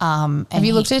 And Have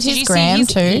you looked at Did his you see gram his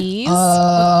too? ears?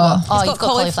 Oh, He's you've got got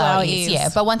cauliflower ears. ears. Yeah,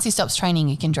 but once he stops training,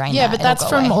 you can drain Yeah, that. but It'll that's go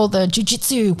from away. all the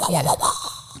jujitsu.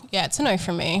 Yeah, it's a no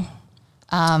from me.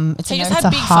 It's He a just no- It's had a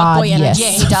big hard fuckboy yes. energy.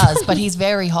 yeah, he does, but he's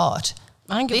very hot.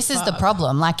 I don't give This a is the fuck.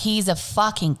 problem. Like, he's a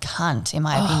fucking cunt, in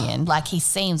my opinion. Like, he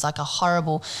seems like a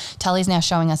horrible. Tully's now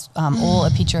showing us all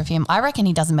a picture of him. I reckon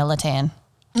he does a Melatan.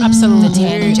 Absolutely. The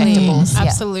tan injectables. Yeah.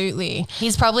 Absolutely.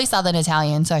 He's probably Southern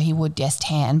Italian, so he would yes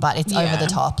tan, but it's over Yeah. the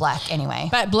top. Like, anyway,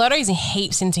 But Blurto's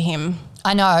heaps into him.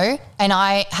 I know, and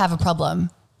I have a problem.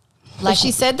 Like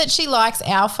she said that she likes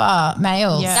alpha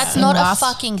males. Yeah. That's in not last- a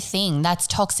fucking thing. That's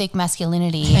toxic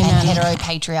masculinity and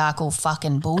heteropatriarchal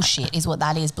fucking bullshit is what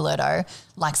that is, Blurto.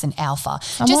 Likes an alpha.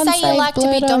 Someone Just say you say like to be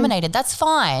Blurto. dominated. That's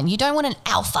fine. You don't want an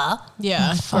alpha. Yeah.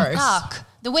 Gross. Fuck.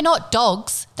 We're not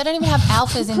dogs. They don't even have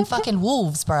alphas in fucking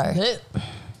wolves, bro.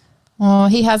 Oh,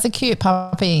 he has a cute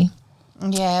puppy.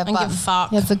 Yeah, I don't but give a fuck.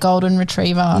 He has a golden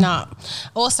retriever. Nah.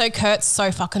 Also, Kurt's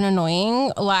so fucking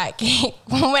annoying. Like,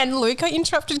 when Luca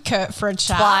interrupted Kurt for a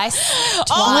chat. twice.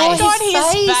 Oh my Twice. God, His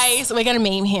his face. face. We're going to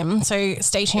meme him. So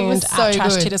stay tuned was at so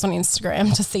Trash good. Titters on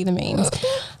Instagram to see the memes.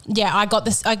 Yeah, I got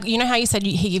this. You know how you said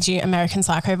he gives you American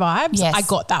Psycho vibes? Yes. I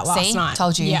got that last See? night.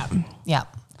 Told you. Yeah. Yeah.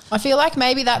 I feel like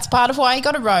maybe that's part of why he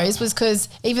got a rose was because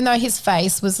even though his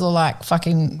face was all like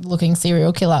fucking looking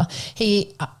serial killer,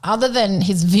 he, other than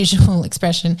his visual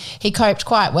expression, he coped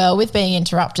quite well with being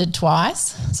interrupted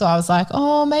twice. So I was like,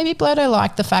 oh, maybe Blurto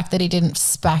liked the fact that he didn't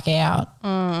spack out.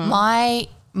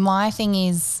 My thing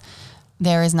is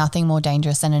there is nothing more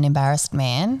dangerous than an embarrassed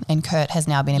man, and Kurt has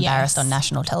now been embarrassed Yes. on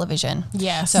national television.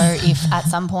 Yes. So if at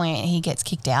some point he gets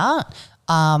kicked out,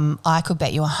 I could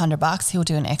bet you $100 he'll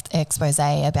do an expose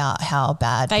about how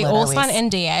bad They Blurto all is. sign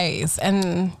NDAs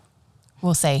and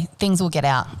We'll see. Things will get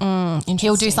out. He'll do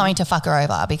interesting. something to fuck her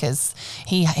over because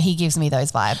he gives me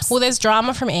those vibes. Well, there's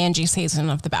drama from Angie's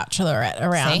season of The Bachelorette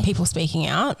around See? people speaking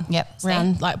out. Yep.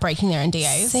 Around like breaking their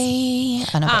NDAs. See,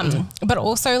 I know what you do. But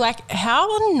also, like,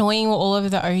 how annoying were all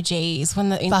of the OGs when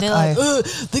they're like,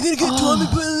 they're gonna get Tommy,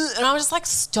 and I was just like,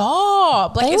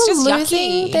 stop! Like, They it's were just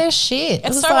losing yucky. their shit. It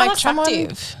It's was so like someone-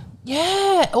 unattractive.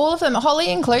 Yeah, all of them,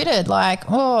 Holly included. Like,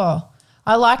 oh,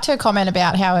 I liked her comment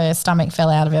about how her stomach fell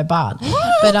out of her butt.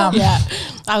 But Yeah,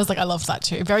 I was like, I love that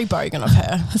too. Very bogan of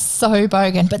her. so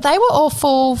bogan. But they were all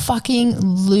full fucking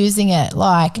losing it.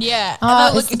 Like, Yeah,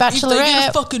 oh, it's the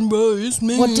Bachelorette. fucking rose,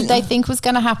 What did they think was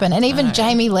going to happen? And even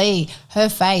Jamie Lee, her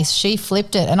face, she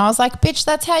flipped it. And I was like, bitch,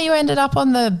 that's how you ended up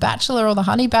on The Bachelor or The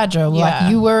Honey Badger. Yeah.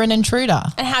 Like, you were an intruder.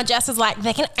 And how Jess is like,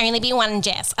 there can only be one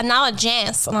Jess, another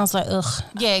Jess, and I was like, ugh.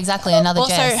 Yeah, exactly. Another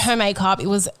Also, Jess. her makeup, it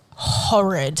was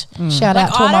horrid. Shout Like,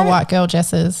 out to all I my don't- white girl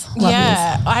Jesses. Love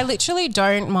Yeah, I literally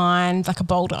don't mind like a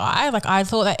bold eye. Like I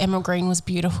thought that Emerald Green was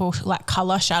beautiful, like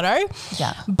color shadow.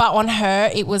 Yeah. But on her,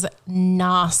 it was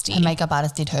nasty. Her makeup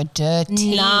artist did her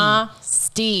dirty.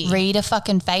 Nasty. Read a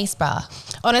fucking face, bruh.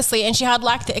 Honestly, and she had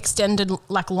like the extended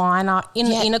like liner in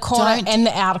Yeah, the inner corner don't- and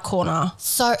the outer corner.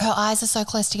 So her eyes are so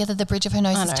close together. The bridge of her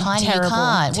nose I is know, tiny. terrible, You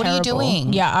can't. What are you terrible.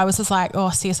 doing? Yeah, I was just like, oh,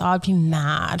 sis, I'd be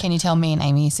mad. Can you tell me and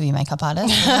Amy used to be makeup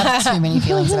artists? I have too many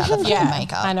feelings about the fucking Yeah,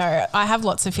 makeup. I know. I have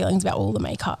lots of feelings about all the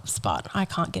makeups, but I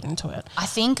can't get into it. I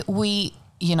think we,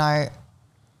 you know,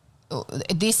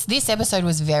 this episode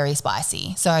was very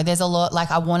spicy. So there's a lot. Like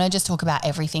I want to just talk about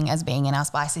everything as being in our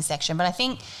spicy section, but I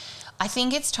think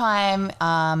it's time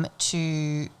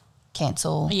to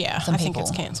cancel. Yeah, some I think people.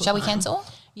 it's cancelled Shall we time. cancel?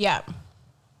 Yeah.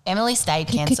 Emily stayed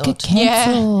cancelled.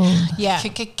 Cancelled. Yeah.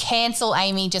 Cancel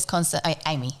Amy, just constant.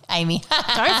 Amy. Don't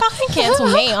fucking cancel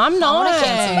me. I'm I not. want to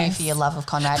cancel you for your love of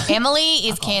Conrad. Emily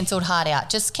is cancelled hard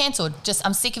out. Just cancelled. Just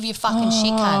I'm sick of your fucking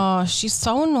shit, cunt. Oh, she's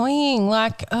so annoying.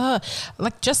 Like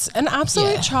just an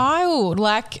absolute child.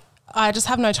 Like, I just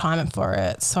have no time for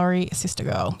it. Sorry, sister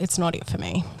girl. It's not it for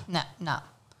me. No.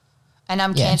 And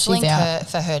I'm Yeah, cancelling she's out. Kurt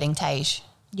for hurting Tage.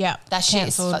 Yeah. That shit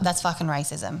cancelled. that's fucking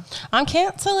racism. I'm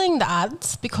cancelling the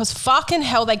ads because fucking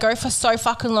hell, they go for so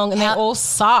fucking long and they all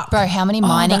suck. Bro, how many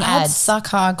mining the ads? suck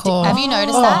hardcore. Have you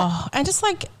noticed that? Oh, and just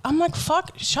like, I'm like,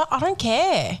 fuck, I don't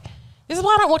care. This is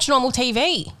why I don't watch normal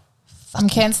TV. I'm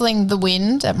cancelling The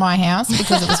Wind at my house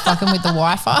because it was fucking with the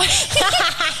Wi-Fi.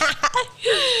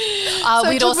 So it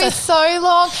We'd took also me so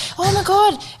long. Oh my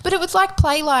God. But it would like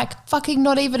play like fucking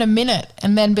not even a minute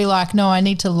and then be like, no, I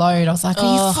need to load. I was like,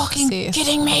 are you fucking sis.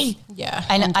 kidding me? Yeah.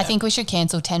 And I think we should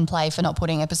cancel 10 Play for not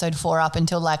putting episode 4 up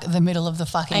until like the middle of the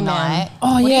fucking Amen. night.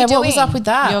 Oh What are yeah, you what was doing? up with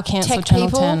that? You're cancelled, Tech Channel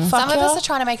people, 10. fuck Some of ya. us are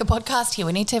trying to make a podcast here.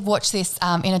 We need to watch this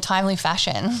in a timely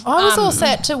fashion. I was all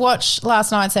set to watch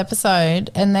last night's episode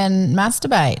and then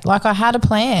masturbate. Like I had a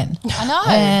plan. I know.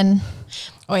 And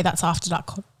Oh, wait, that's after dark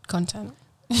content.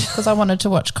 because I wanted to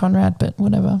watch Conrad, but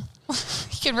whatever. You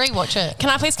can rewatch it. Can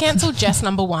I please cancel Jess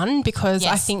number 1 because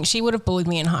I Yes. think she would have bullied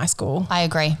me in high school. I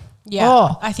agree. Yeah.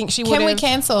 Oh, I think she would Can have. we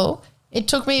cancel? It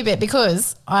took me a bit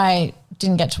because I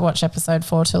didn't get to watch episode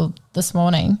 4 till this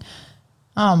morning.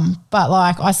 But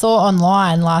like I saw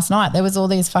online last night, there was all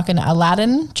these fucking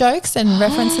Aladdin jokes and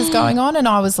references going on, and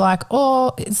I was like,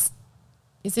 oh,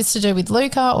 is this to do with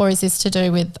Luca or is this to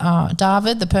do with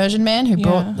David, the Persian man who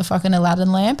brought the fucking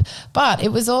Aladdin lamp? But it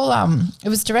was all it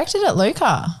was directed at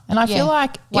Luca, and I feel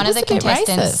like one of the a bit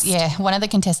contestants, racist. one of the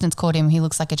contestants called him. He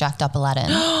looks like a jacked up Aladdin,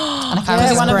 and I can't Yeah,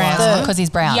 remember one who of it was the- because he's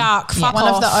brown. Yuck, fuck One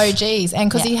off. of the OGs, and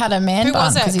because he had a man Who bun.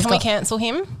 was it? 'cause he's Can we got- cancel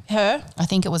him? Her? I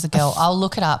think it was a girl. I'll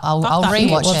look it up. I'll that rewatch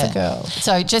bitch. It was a it. girl.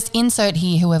 So just insert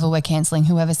here whoever we're cancelling,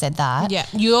 whoever said that. Yeah.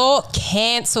 You're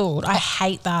cancelled. I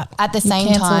hate that. At the same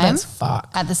cancelled time, as fuck.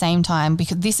 at the same time,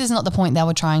 because this is not the point they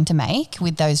were trying to make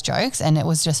with those jokes, and it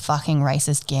was just fucking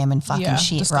racist gammon fucking Yeah,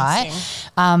 shit, disgusting.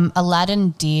 right?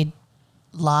 Aladdin did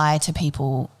lie to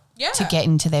people Yeah. to get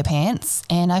into their pants,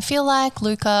 and I feel like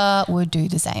Luca would do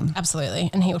the same. Absolutely.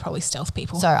 And he would probably stealth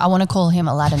people. So I want to call him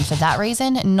Aladdin for that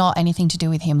reason, not anything to do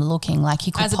with him looking like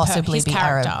he could As a possibly his be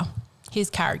character. Arab. His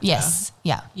character. Yes,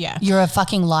 yeah, Yeah. You're a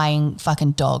fucking lying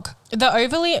fucking dog.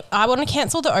 I want to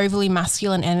cancel the overly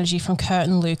masculine energy from Kurt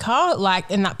and Luca, like,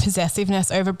 and that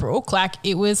possessiveness over Brooke. Like,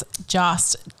 it was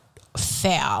just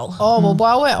foul. Oh, well,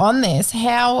 while we're on this,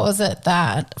 how was it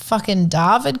that fucking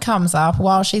David comes up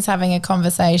while she's having a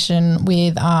conversation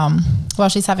with, while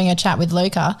she's having a chat with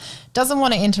Luca, doesn't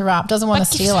want to interrupt, doesn't want to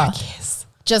Like, gives steal her her, a kiss.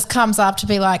 just comes up to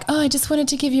be like, oh, I just wanted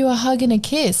to give you a hug and a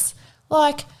kiss.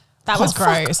 Like, That was fuck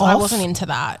gross. I off. wasn't into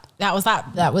that. That was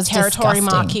disgusting. territory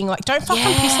marking. Like, don't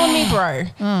fucking piss on me,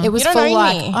 bro. It was You don't full own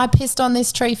like, me. I pissed on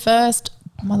this tree first,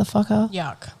 motherfucker.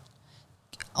 Yuck.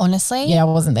 Honestly, Yeah, I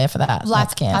wasn't there for that. like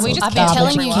That's cancelled. I've been Garbage.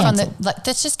 telling you from the Cancelled. like,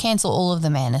 let's just cancel all of the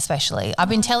men, especially. I've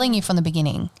been telling you from the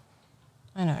beginning.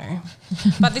 I know.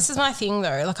 But this is my thing,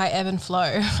 though. Like, I ebb and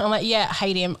flow. I'm like, yeah,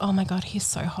 hate him. Oh, my God, he's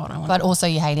so hot. I want But also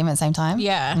you hate him at the same time.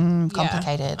 Yeah.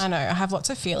 Complicated. Yeah, I know. I have lots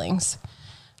of feelings.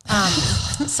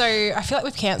 So I feel like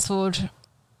we've cancelled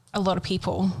a lot of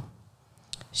people.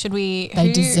 Should we?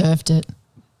 They deserved it.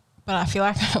 But I feel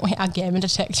like our gammon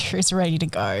detector is ready to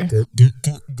go.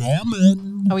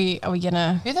 Gammon. Are we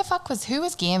gonna? Who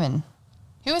was Gammon?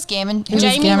 Who was Gammon? was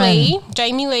Jamie gammon? Lee.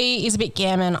 Jamie Lee is a bit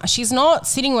gammon. She's not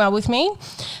sitting well with me.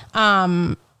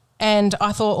 And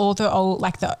I thought all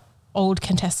the old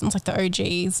contestants, like the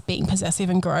OGs, being possessive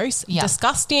and gross, Yeah.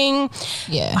 disgusting.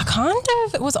 Yeah. I kind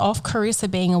of was off Carissa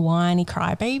being a whiny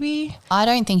crybaby. I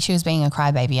don't think she was being a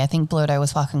crybaby. I think Blurdo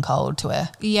was fucking cold to her.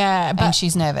 Yeah, but And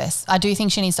she's nervous. I do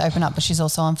think she needs to open up, but she's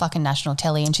also on fucking national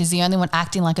telly and she's the only one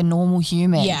acting like a normal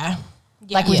human. yeah.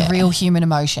 Like with Yeah. real human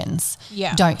emotions.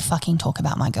 Yeah. Don't fucking talk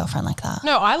about my girlfriend like that.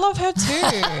 No, I love her too.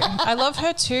 I love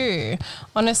her too,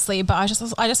 honestly. But I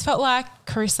just felt like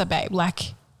Carissa, babe,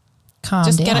 like Calm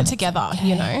just down. get it together,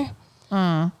 you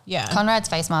know? Yeah. Conrad's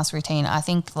face mask routine, I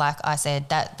think, like I said,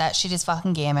 that shit is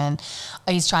fucking gammon.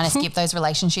 He's trying to skip those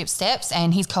relationship steps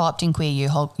and he's co-opting queer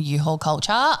U-Haul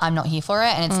culture. I'm not here for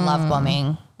it, and it's love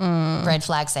bombing. Red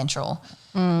flag central.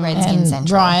 Red skin And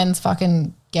central. Ryan's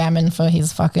fucking gammon for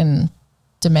his fucking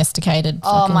domesticated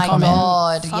Oh fucking my comment.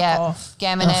 God. Fuck Yeah. off.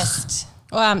 Gammonist.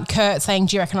 Kurt saying,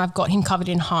 "Do you reckon I've got him covered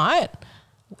in height?"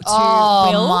 To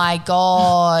Oh Will? my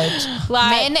God.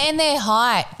 Like, Men and their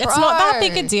height. it's Bro. not that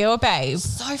big a deal, babe.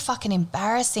 So fucking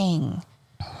embarrassing.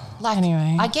 Like,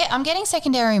 Anyway. I'm getting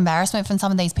secondary embarrassment from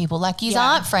some of these people. Like, you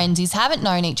aren't friends, you haven't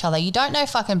known each other, you don't know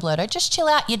fucking Blurto. Just chill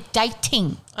out. You're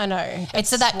dating. I know. It's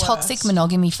that toxic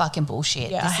monogamy fucking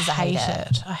bullshit. Yeah, I hate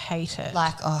it. I hate it.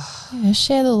 Like, oh. Yeah,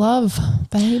 share the love,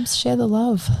 babes. Share the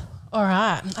love. All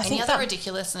right. I Any think other that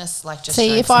ridiculousness, like just See,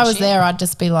 jokes if I and was shit? there, I'd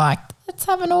just be like, let's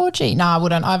have an orgy. No, I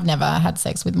wouldn't. I've never had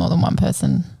sex with more than one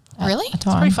person at Really? a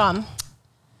time. pretty fun.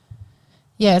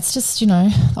 Yeah, it's just,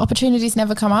 opportunities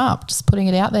never come up. Just putting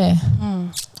it out there,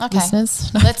 Okay. listeners.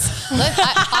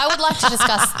 I would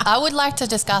like to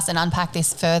discuss and unpack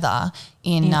this further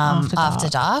in After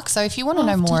Dark. So if you want to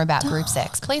know more about group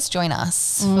sex, please join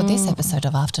us for this episode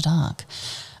of After Dark.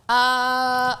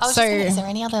 Is there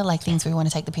any other like things we want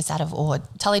to take the piss out of? Or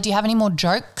Tully, do you have any more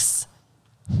jokes?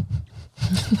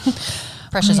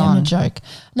 Pressure's I am on. a joke.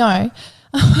 No.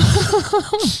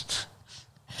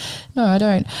 No, I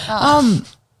don't.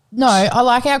 No, I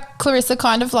like how Clarissa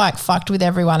kind of like fucked with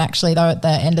everyone actually though at the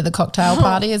end of the cocktail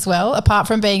party as well. Apart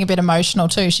from being a bit emotional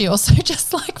too, she also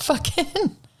just like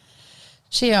fucking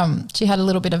she had a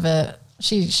little bit of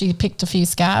she picked a few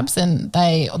scabs and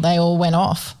they all went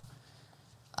off.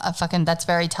 That's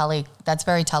very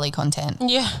Tully content.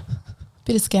 Yeah.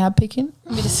 Bit of scab picking.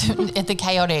 The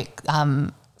chaotic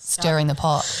stirring the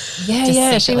pot. Yeah, Just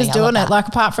yeah, she secretly, was I doing love it. that. Like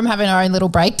apart from having her own little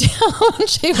breakdown,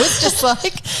 she was just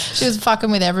like she was fucking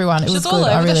with everyone. It was She's good. all over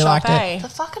I the really shop, liked it. The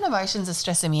fucking emotions are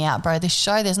stressing me out, bro. This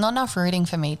show, there's not enough rooting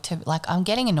for me to like. I'm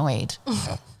getting annoyed.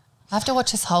 I have to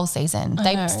watch this whole season.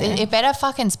 It better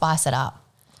fucking spice it up.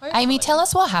 Hopefully. Amy, tell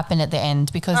us what happened at the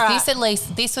end because All right.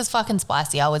 this was fucking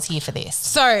spicy. I was here for this.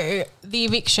 So the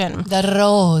eviction. The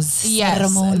rose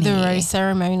ceremony. The rose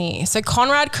ceremony. So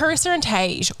Conrad, Carissa and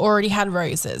Tage already had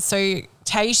roses. So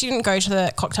Tage didn't go to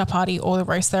the cocktail party or the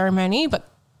rose ceremony, but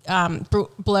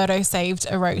Blurto saved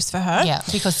a rose for her. Yeah,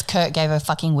 because Kurt gave her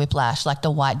fucking whiplash like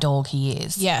the white dog he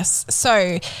is. Yes.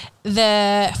 So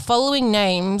the following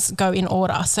names go in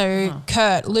order. So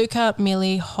Kurt, Luca,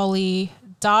 Millie, Holly,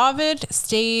 David,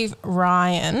 Steve,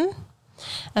 Ryan.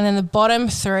 And then the bottom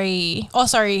three. Oh,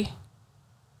 sorry.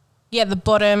 Yeah, the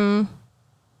bottom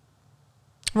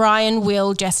Ryan,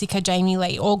 Will, Jessica, Jamie,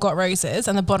 Lee all got roses.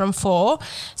 And the bottom four,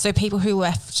 so people who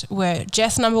left were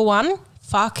Jess number 1.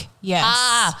 Fuck yes.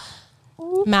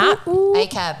 Matt.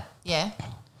 ACAB. Yeah.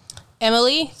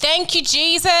 Emily. Thank you,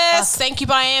 Jesus. Thank you,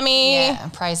 Miami. Yeah.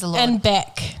 Praise the Lord. And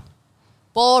Beck.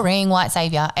 Boring white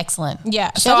savior. Excellent.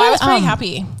 Yeah. She So had I a, was pretty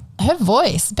happy. Her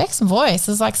voice, Beck's voice,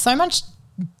 is like so much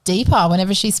deeper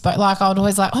whenever she spoke. Like I would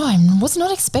always like, I was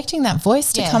not expecting that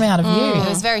voice to come out of It you.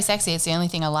 was very sexy. It's the only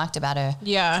thing I liked about her.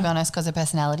 Yeah. To be honest, because her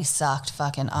personality sucked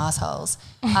fucking assholes.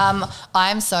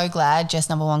 I'm so glad Jess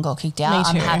number 1 got kicked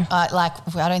out. Me too.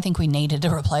 I don't think we needed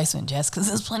a replacement, Jess, because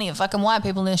there's plenty of fucking white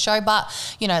people in the show. But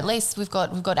at least we've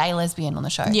got a lesbian on the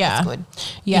show. Yeah. That's good.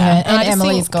 Yeah, and I just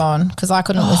Emily's think- gone because I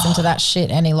couldn't listen to that shit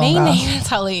any Me longer. neither,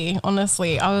 Tully.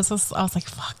 Honestly, I was like,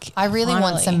 fuck. I really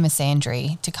want finally. some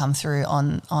misandry to come through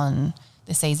on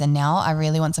the season now. I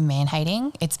really want some man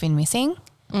hating. It's been missing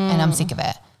and I'm sick of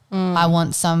it. I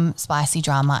want some spicy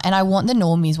drama and I want the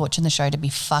normies watching the show to be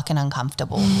fucking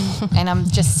uncomfortable and I'm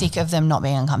just sick of them not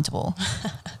being uncomfortable.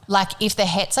 Like if the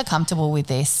hets are comfortable with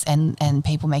this and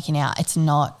people making out, it's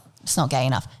not gay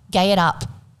enough. Gay it up.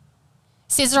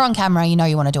 Scissor on camera, you know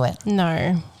you want to do it.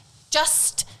 No.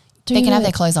 Just Do they can have it.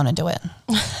 their clothes on and do it.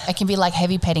 It can be like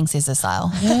heavy petting scissor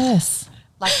style. Yes.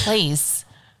 Like please.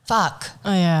 Fuck.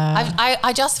 Oh, yeah.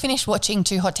 I just finished watching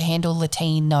Too Hot to Handle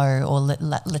Latino or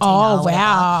Latina. Oh, or whatever.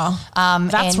 wow.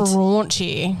 That's and-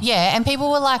 raunchy. Yeah, and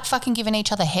people were like fucking giving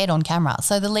each other head on camera.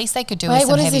 So the least they could do is Wait, some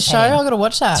what is heavy this show? petting. I got to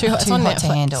watch that. Too Hot- Too on Hot to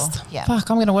Netflix. Handle. Yeah. Fuck,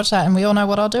 I'm going to watch that, and we all know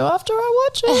what I'll do after I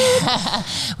watch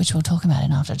it. Which we'll talk about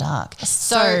in After Dark.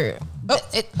 So,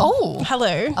 hello.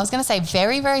 I was going to say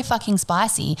very, very fucking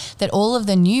spicy that all of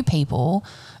the new people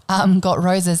got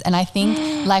roses. And I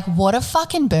think like what a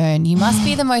fucking burn. You must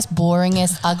be the most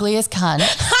boringest, ugliest cunt.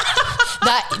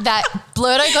 that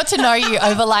Blurto got to know you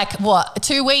over like what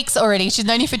 2 weeks already. She's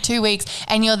known you for 2 weeks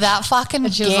and you're that fucking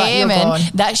And she was like, "You're gammon gone.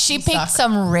 that she You picked suck."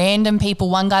 some random people.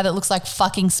 One guy that looks like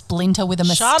fucking Splinter with a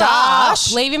Shut moustache.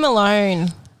 up. Leave him alone.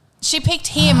 She picked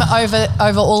him over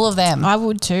all of them. I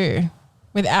would too,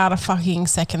 without a fucking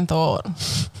second thought.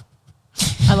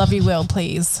 I love you, Will.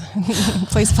 Please,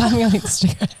 please find me on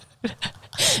Instagram.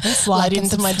 And slide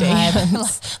into my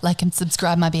DMs. Like and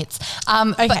subscribe my bits.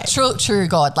 Okay. But true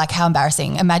God, like how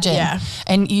embarrassing. Imagine. Yeah.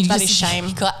 And you That just is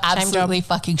shame. got Shame absolutely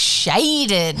fucking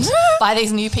shaded by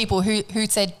these new people who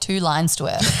said 2 lines to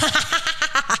her.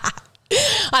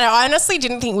 I know. I honestly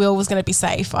didn't think Will was going to be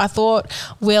safe. I thought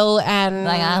Will and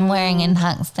Like, I'm wearing a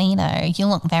tuxedo. You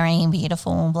look very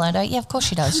beautiful, Blodo. Yeah, of course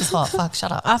she does. She's hot. Fuck,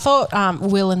 shut up. I thought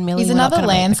Will and Millie. He's were not another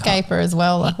gonna make the cut. landscaper as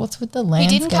well. Like, what's with the landscaper?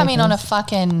 He didn't come in on a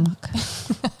fucking...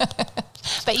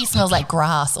 But he smells like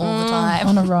grass all the time.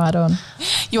 on a ride-on.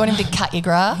 You want him to cut your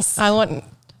grass? I want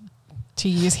to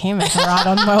use him as a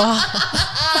ride-on mower.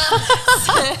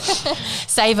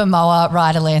 Save a mower,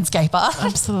 ride a landscaper.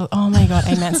 Absolutely. Oh my god,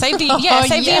 amen. Save the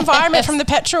the environment from the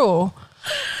petrol.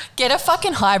 Get a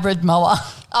fucking hybrid mower.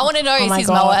 I want to know, is his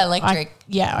mower electric?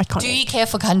 I can't. Do you care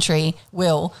for country,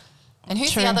 Will? And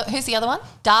who's True. the other one?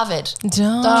 David.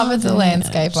 David's a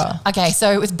landscaper. Okay,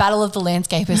 so it was Battle of the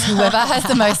Landscapers. Whoever has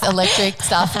the most electric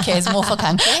stuff cares more for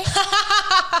country.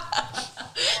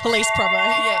 Least probo.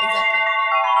 Yeah, exactly.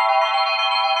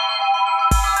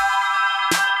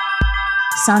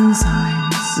 Sun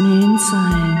signs, moon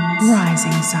signs,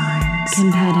 rising signs,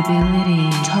 compatibility,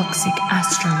 toxic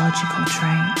astrological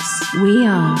traits. We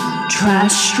are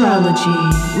Trash Astrology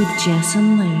with Jess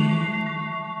and Lou.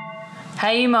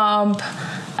 Hey mob,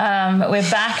 we're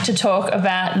back to talk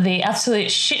about the absolute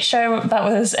shit show that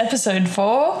was episode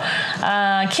 4.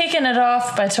 Kicking it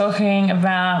off by talking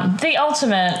about the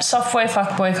ultimate softboy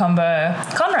fuckboy combo,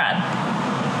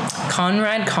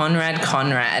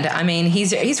 Conrad. I mean,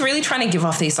 he's really trying to give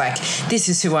off these, like, this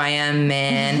is who I am,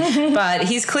 man. But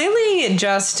he's clearly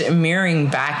just mirroring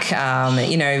back,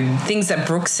 things that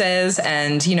Brooke says.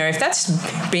 And, if that's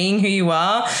being who you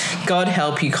are, God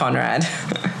help you, Conrad.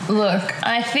 Look,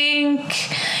 I think,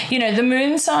 the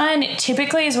moon sign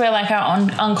typically is where, like, our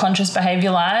unconscious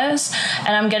behaviour lies.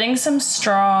 And I'm getting some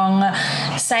strong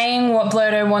saying what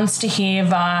Blodo wants to hear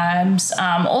vibes.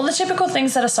 All the typical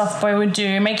things that a softboy would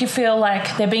do, make you feel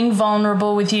like they're being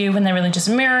vulnerable with you when they're really just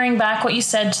mirroring back what you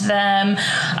said to them.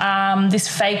 This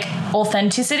fake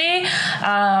authenticity.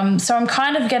 So I'm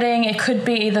kind of getting, it could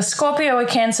be either Scorpio or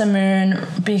Cancer moon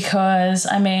because,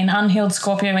 unhealed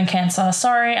Scorpio and Cancer,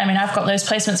 sorry. I've got those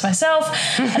placements myself,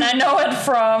 and I know it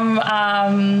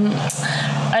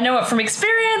from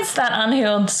experience that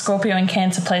unhealed Scorpio and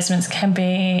Cancer placements can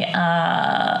be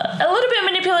a little bit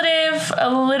manipulative,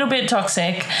 a little bit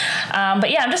toxic.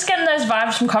 But yeah, I'm just getting those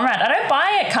vibes from Conrad. I don't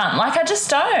buy it, cunt. Like, I just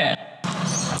don't.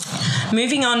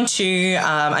 Moving on to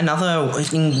another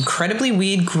incredibly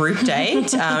weird group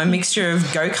date, a mixture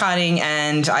of go-karting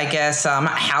and, I guess,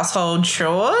 household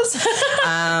chores.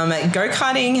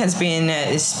 Go-karting has been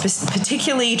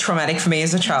particularly traumatic for me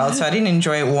as a child, so I didn't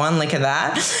enjoy one lick of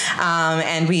that.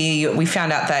 And we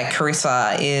found out that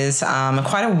Carissa is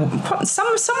somewhat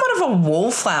of a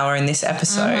wallflower in this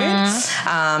episode.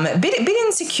 A bit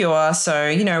insecure,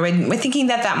 so, we're thinking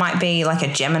that might be like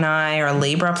a Gemini or a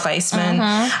Libra placement.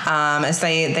 As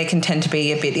they can tend to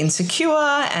be a bit insecure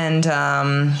and...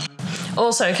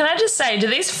 Also, can I just say, do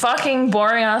these fucking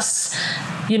boring ass,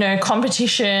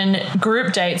 competition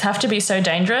group dates have to be so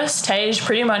dangerous? Tage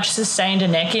pretty much sustained a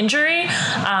neck injury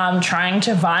trying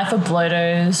to vie for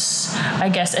Blodo's, I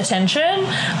guess, attention.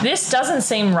 This doesn't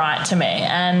seem right to me.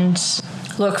 And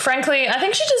look, frankly, I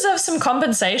think she deserves some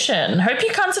compensation. Hope you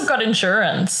cunts have got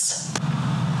insurance.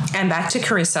 And back to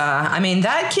Carissa.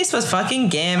 That kiss was fucking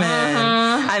gammon.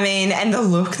 And the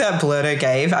look that Blodo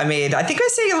gave, I think we're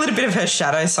seeing a little bit of her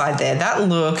shadow side there. That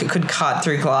look could cut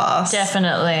through glass.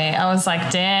 Definitely. I was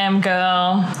like, damn,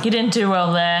 girl, you didn't do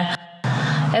well there.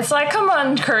 It's like, come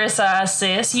on, Carissa,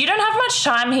 sis. You don't have much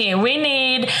time here. We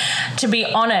need to be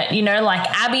on it, like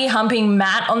Abby humping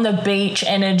Matt on the beach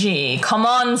energy. Come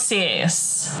on,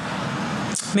 sis.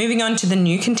 Moving on to the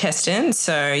new contestants.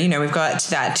 So, we've got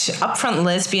that upfront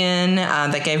lesbian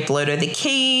that gave Blodo the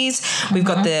keys. We've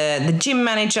got the gym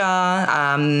manager,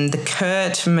 the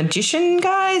Kurt magician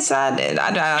guy. Is that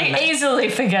easily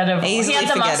forgettable. He had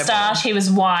the mustache. He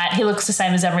was white. He looks the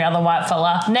same as every other white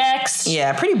fella. Next.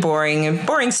 Yeah, pretty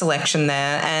boring selection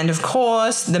there. And, of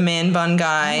course, the man bun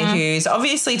guy who's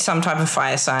obviously some type of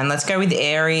fire sign. Let's go with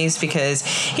Aries because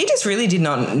he just really did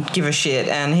not give a shit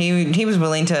and he was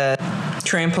willing to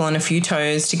trample on a few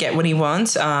toes to get what he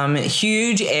wants.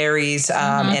 Huge Aries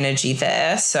energy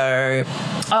there. So,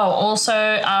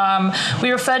 also, we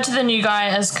referred to the new guy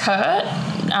as Kurt.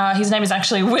 His name is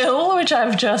actually Will, which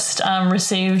I've just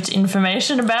received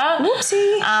information about.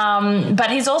 Whoopsie. But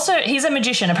he's a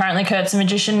magician. Apparently, Kurt's a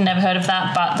magician. Never heard of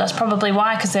that, but that's probably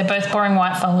why, because they're both boring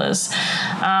white fellas.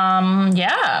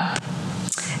 Yeah.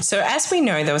 So as we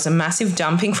know, there was a massive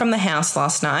dumping from the house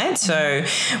last night. So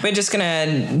we're just going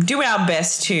to do our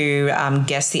best to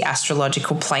guess the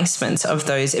astrological placements of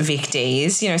those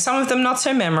evictees. You know, some of them not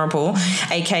so memorable,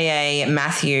 aka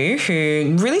Matthew,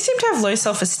 who really seemed to have low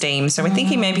self-esteem. So we're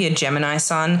thinking maybe a Gemini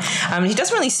sun. He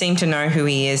doesn't really seem to know who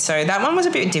he is. So that one was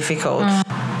a bit difficult.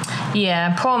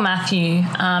 Yeah, poor Matthew.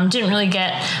 Didn't really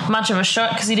get much of a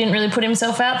shot because he didn't really put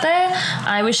himself out there.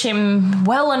 I wish him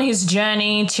well on his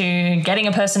journey to getting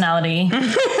a personality.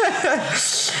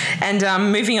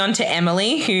 And moving on to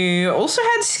Emily, who also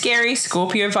had scary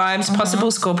Scorpio vibes, possible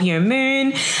Scorpio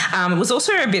moon. Was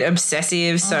also a bit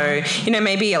obsessive. So, you know,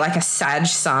 maybe like a Sag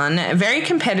sun, very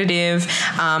competitive,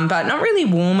 but not really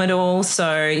warm at all.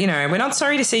 So, you know, we're not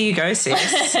sorry to see you go,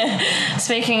 sis.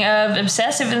 Speaking of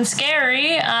obsessive and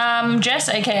scary, Jess,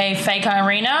 aka Fake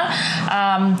Irina,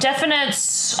 definite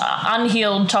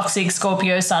unhealed toxic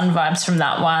Scorpio sun vibes from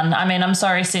that one. I mean, I'm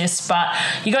sorry, sis, but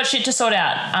you got shit to sort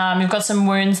out. You've got some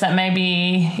wounds that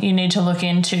maybe you need to look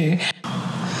into.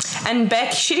 And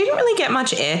Beck, she didn't really get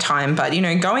much airtime, but, you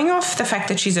know, going off the fact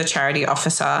that she's a charity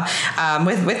officer,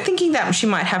 we're thinking that she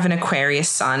might have an Aquarius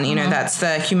sun. You know, that's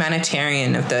the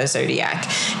humanitarian of the zodiac.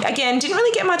 Again, didn't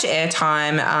really get much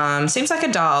airtime. Seems like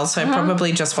a doll, so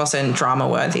probably just wasn't drama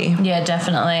worthy. Yeah,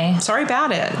 definitely. Sorry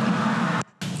about it.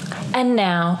 And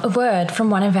now, a word from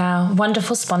one of our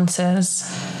wonderful sponsors.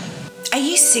 Are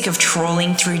you sick of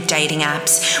trawling through dating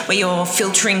apps where you're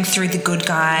filtering through the good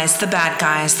guys, the bad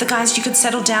guys, the guys you could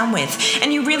settle down with,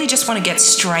 and you really just want to get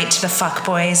straight to the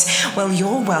fuckboys? Well,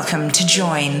 you're welcome to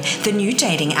join the new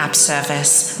dating app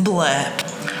service, Blurp.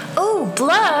 Oh,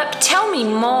 Blurp, tell me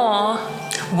more.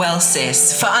 Well,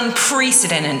 sis, for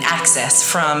unprecedented access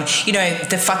from, you know,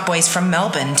 the fuckboys from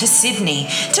Melbourne to Sydney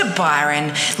to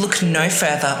Byron, look no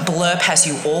further. Blurp has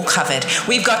you all covered.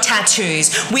 We've got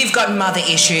tattoos, we've got mother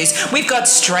issues, we've got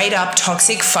straight up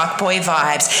toxic fuckboy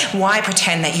vibes. Why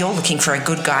pretend that you're looking for a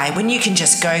good guy when you can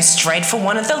just go straight for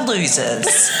one of the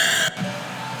losers?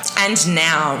 And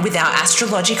now, with our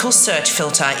astrological search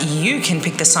filter, you can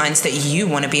pick the signs that you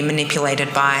want to be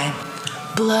manipulated by.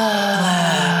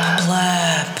 Blurp,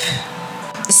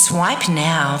 blurp. Swipe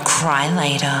now, cry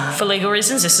later. For legal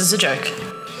reasons, this is a joke.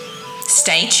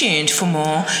 Stay tuned for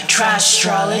more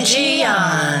Trashrology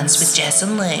Yarns with Jess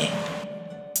and Lee.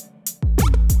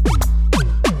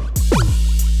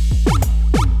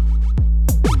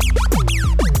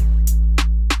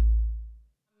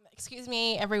 Excuse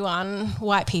me, everyone.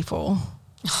 White people.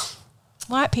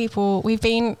 White people. We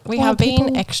have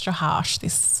been extra harsh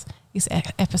this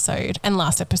episode and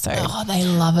last episode. Oh, they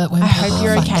love it when I hope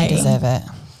you're okay. They deserve it.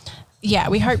 Yeah,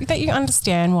 we hope that you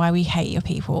understand why we hate your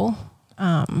people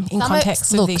in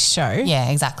context of this show. Yeah,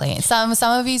 exactly. Some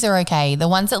of yous are okay. The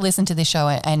ones that listen to this show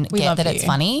and We get love that you. it's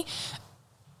funny,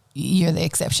 you're the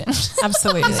exception.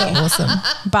 Absolutely. awesome.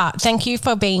 But thank you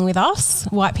for being with us,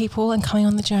 white people, and coming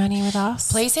on the journey with us.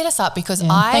 Please hit us up because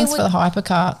Thanks for the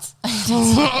hypercarts.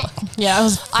 Yeah, it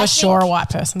was for sure a white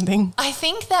person thing. I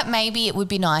think that maybe it would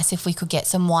be nice if we could get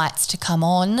some whites to come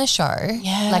on the show.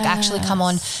 Yeah. Like actually come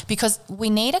on, because we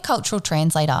need a cultural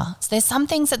translator. So there's some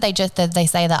things that they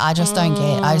say that I just don't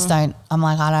get. I'm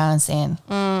like, I don't understand.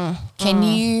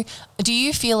 Do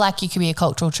you feel like you could be a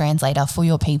cultural translator for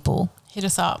your people? Hit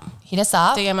us up.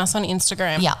 DM us on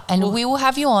Instagram. Yeah. And we will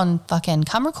have you on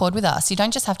come record with us. You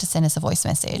don't just have to send us a voice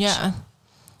message. Yeah.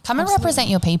 Come and represent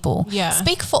your people. Yeah.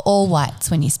 Speak for all whites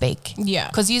when you speak. Yeah.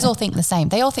 Because you all think the same.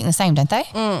 They all think the same, don't they?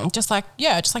 Just like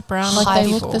brown Like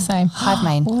they people. look the same. Hive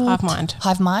mind. Hive mind.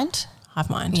 Hive mind? Hive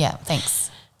mind. Yeah,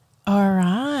 thanks. All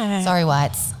right. Sorry,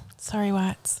 whites. Sorry,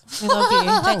 whites. We love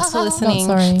you. Thanks for listening.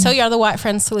 sorry. Tell your other white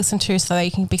friends to listen to so that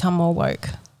you can become more woke.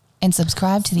 And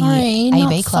subscribe to the Sorry, AB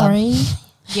not Club. sorry.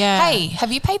 Yeah. Hey,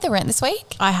 have you paid the rent this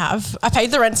week? I have. I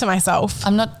paid the rent to myself.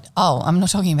 I'm not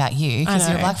talking about you because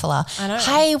you're a black fella. I know.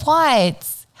 Hey,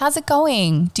 whites, how's it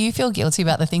going? Do you feel guilty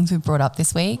about the things we brought up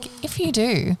this week? If you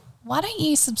do, why don't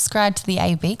you subscribe to the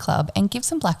AB Club and give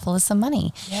some black fellas some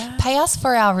money? Yeah. Pay us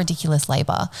for our ridiculous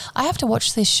labour. I have to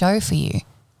watch this show for you.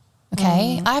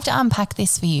 Okay? I have to unpack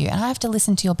this for you and I have to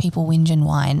listen to your people whinge and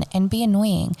whine and be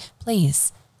annoying.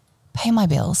 Please, pay my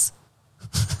bills.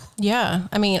 Yeah.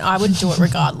 I mean, I would do it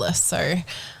regardless. So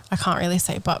I can't really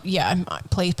say, but yeah,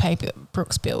 please pay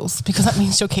Brooke's bills because that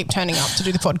means she'll keep turning up to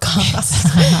do the podcast.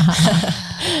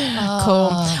 Cool.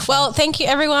 Well, thank you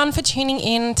everyone for tuning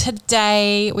in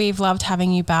today. We've loved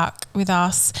having you back with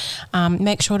us.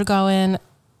 Make sure to go and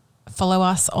follow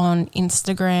us on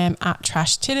Instagram at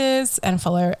Trash Titters and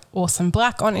follow Awesome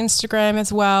Black on Instagram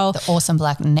as well. The Awesome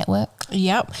Black Network.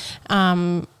 Yep.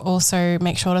 Also,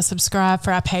 make sure to subscribe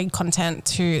for our paid content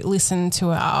to listen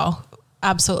to our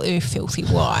absolutely filthy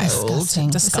wild, Disgusting. Listen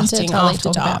to disgusting Tully after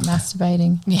talk about dark.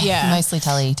 masturbating. Yeah. Mostly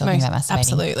Tully talking about masturbating.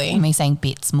 Absolutely. And me saying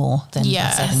bits more than I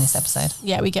Yes. said in this episode.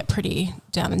 Yeah, we get pretty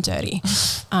down and dirty.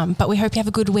 But we hope you have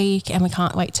a good week, and we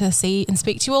can't wait to see and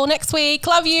speak to you all next week.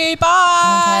 Love you.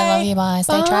 Bye. Okay, love you. Bye.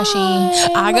 Stay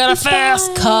trashy. I got a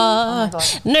fast car.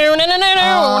 No.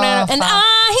 Oh, And fuck.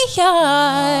 I.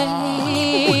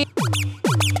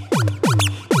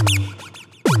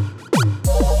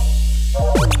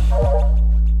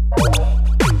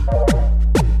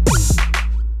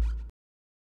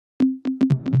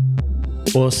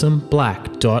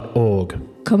 awesomeblack.org.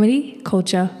 Comedy,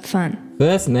 culture, fun.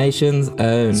 First Nations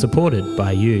own. Supported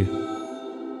by you.